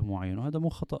باتجاه معين، وهذا مو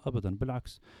خطأ أبدا،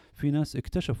 بالعكس، في ناس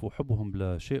اكتشفوا حبهم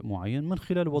لشيء معين من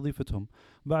خلال وظيفتهم.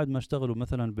 بعد ما اشتغلوا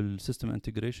مثلا بالسيستم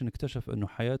انتجريشن اكتشف أنه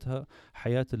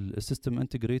حياة السيستم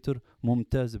انتجريتور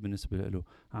ممتازة بالنسبة له،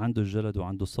 عنده الجلد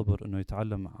وعنده الصبر أنه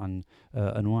يتعلم عن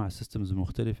أنواع السيستمز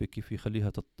المختلفة، كيف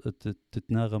يخليها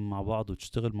تتناغم مع بعض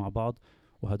وتشتغل مع بعض،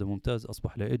 وهذا ممتاز.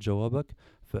 أصبح لقيت جوابك،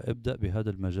 فابدأ بهذا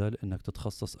المجال إنك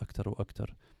تتخصص أكثر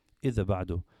وأكثر. إذا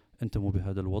بعده أنت مو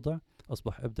بهذا الوضع،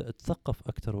 أصبح ابدأ تثقف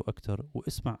أكثر وأكثر،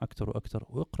 واسمع أكثر وأكثر،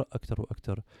 واقرأ أكثر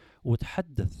وأكثر،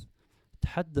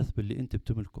 تحدث باللي أنت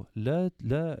بتملكه.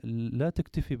 لا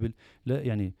تكتفي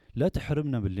لا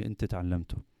تحرمنا باللي أنت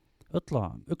تعلمته.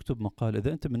 اطلع اكتب مقال.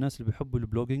 اذا انت من الناس اللي بيحبوا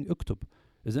البلوجينج اكتب.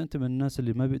 اذا انت من الناس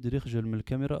اللي ما بيقدر يخجل من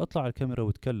الكاميرا اطلع على الكاميرا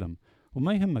واتكلم،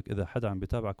 وما يهمك اذا حدا عم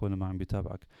بيتابعك ولا ما عم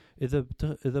بيتابعك.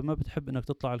 اذا ما بتحب انك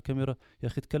تطلع على الكاميرا يا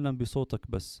اخي تكلم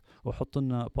بصوتك بس، وحط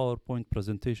لنا باوربوينت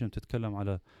برزنتيشن تتكلم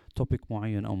على توبيك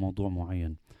معين او موضوع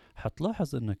معين.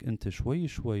 حتلاحظ انك انت شوي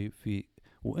شوي في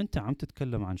وانت عم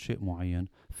تتكلم عن شيء معين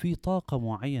في طاقة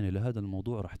معينة لهذا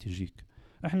الموضوع رح تجيك.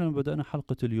 احنا لما بدأنا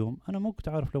حلقة اليوم انا ما كنت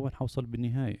عارف لوين حوصل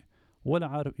بالنهاية، ولا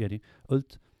عارف يعني.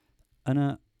 قلت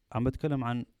انا عم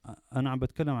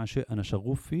بتكلم عن شيء انا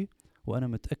شغوف فيه، وانا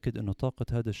متأكد انه طاقة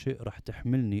هذا الشيء رح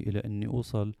تحملني الى اني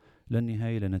اوصل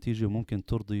للنهاية لنتيجة ممكن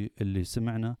ترضي اللي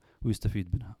سمعنا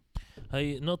ويستفيد منها.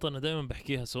 هاي نقطة أنا دائما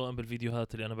بحكيها سواء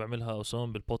بالفيديوهات اللي أنا بعملها أو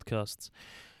سواء بالبودكاست.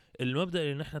 المبدأ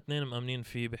اللي نحن اثنين مأمنين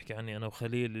فيه، بحكي عني أنا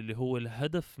وخليل، اللي هو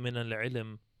الهدف من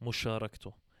العلم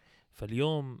مشاركته.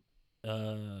 فاليوم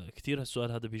كتير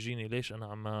هالسؤال هذا بيجيني، ليش أنا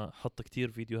عم أحط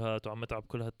كتير فيديوهات وعم أتعب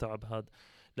كل هالتعب هذا؟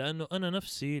 لأنه أنا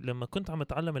نفسي لما كنت عم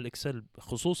أتعلم الإكسل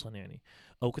خصوصا يعني،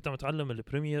 أو كنت عم أتعلم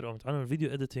البريمير أو أتعلم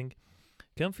الفيديو إديتينج،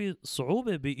 كان في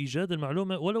صعوبة بإيجاد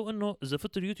المعلومة. ولو أنه إذا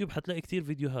فت اليوتيوب حتلاقي كتير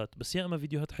فيديوهات، بس يا أما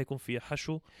فيديوهات حيكون فيها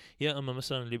حشو، يا أما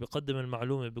مثلا اللي بيقدم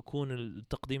المعلومة بيكون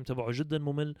التقديم تبعه جدا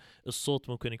ممل، الصوت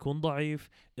ممكن يكون ضعيف،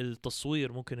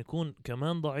 التصوير ممكن يكون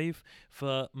كمان ضعيف،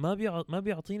 ما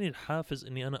بيعطيني الحافز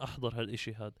إني أنا أحضر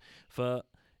هالإشي هذا.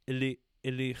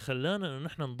 اللي خلانا إنه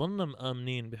نحن نضلنا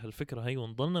مآمنين بهالفكرة هي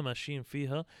ونضلنا ماشيين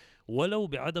فيها ولو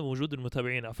بعدم وجود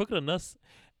المتابعين. على فكرة الناس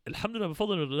الحمد لله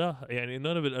بفضل الله يعني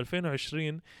انه انا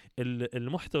بال2020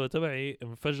 المحتوى تبعي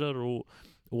انفجر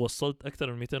ووصلت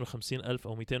اكثر من 250 الف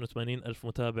او 280 الف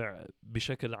متابع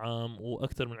بشكل عام،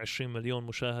 واكثر من 20 مليون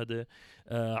مشاهدة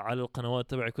على القنوات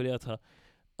تبعي كلياتها.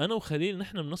 انا وخليل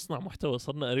نحن بنصنع محتوى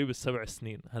صرنا قريب ال7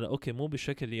 سنين هلا، اوكي مو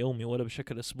بشكل يومي ولا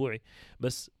بشكل اسبوعي،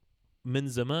 بس من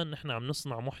زمان نحن عم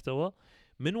نصنع محتوى.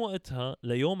 من وقتها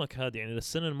ليومك هذا يعني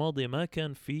للسنة الماضية ما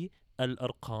كان في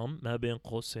الأرقام ما بين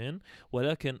قوسين،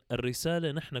 ولكن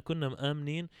الرسالة نحن كنا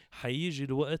مآمنين حيجي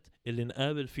الوقت اللي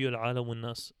نقابل فيه العالم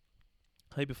والناس.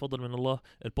 هاي بفضل من الله.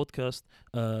 البودكاست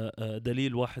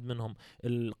دليل واحد منهم.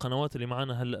 القنوات اللي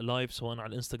معنا هلا لايف سواء على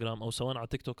الانستغرام او سواء على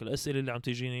تيك توك، الاسئله اللي عم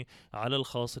تيجيني على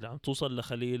الخاص اللي عم توصل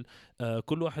لخليل،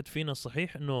 كل واحد فينا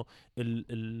صحيح انه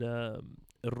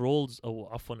الرولز او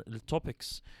عفوا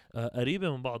التوبكس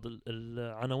قريبه من بعض،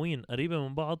 العناوين قريبه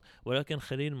من بعض، ولكن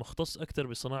خليل مختص اكثر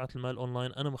بصناعه المال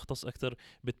اونلاين، انا مختص اكثر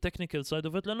بالتكنيكال سايد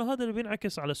اوف ات، لانه هذا اللي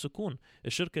بينعكس على سكون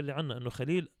الشركه اللي عنا، انه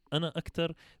خليل انا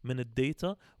اكثر من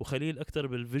الديتا وخليل اكثر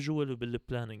بالفيجوال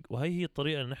وبالبلاننج، وهي هي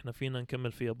الطريقه اللي نحن فينا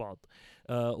نكمل فيها بعض.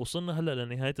 وصلنا هلا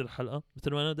لنهايه الحلقه.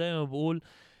 مثل ما انا دائما بقول،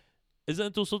 اذا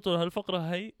انتم وصلتوا لهالفقره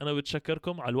هي انا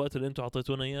بتشكركم على الوقت اللي انتم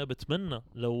اعطيتونا اياه. بتمنى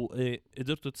لو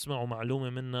قدرتوا تسمعوا معلومه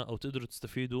منا او تقدروا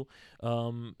تستفيدوا.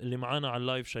 اللي معانا على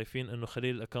اللايف شايفين انه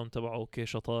خليل الاكونت تبعه كي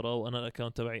شطاره وانا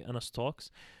الاكونت تبعي انا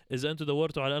ستوكس. اذا انتم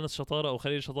دورتوا على انس شطاره او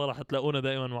خليل شطاره حتلاقونا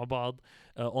دائما مع بعض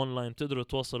اونلاين. بتقدروا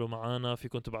تتواصلوا معنا،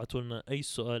 فيكم تبعتوا لنا اي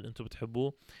سؤال انتم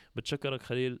بتحبوه. بتشكرك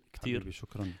خليل كتير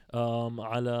شكرا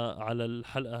على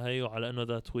الحلقه هي وعلى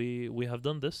انه that we have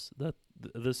done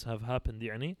this have happened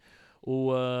يعني.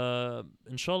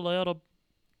 وإن شاء الله يا رب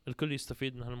الكل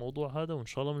يستفيد من هالموضوع هذا، وإن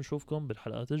شاء الله بنشوفكم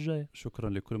بالحلقات الجاية. شكرا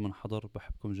لكل من حضر،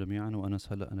 بحبكم جميعا.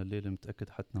 وأنس هلأ أنا الليلة متأكد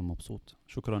حتنام مبسوط.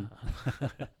 شكرا.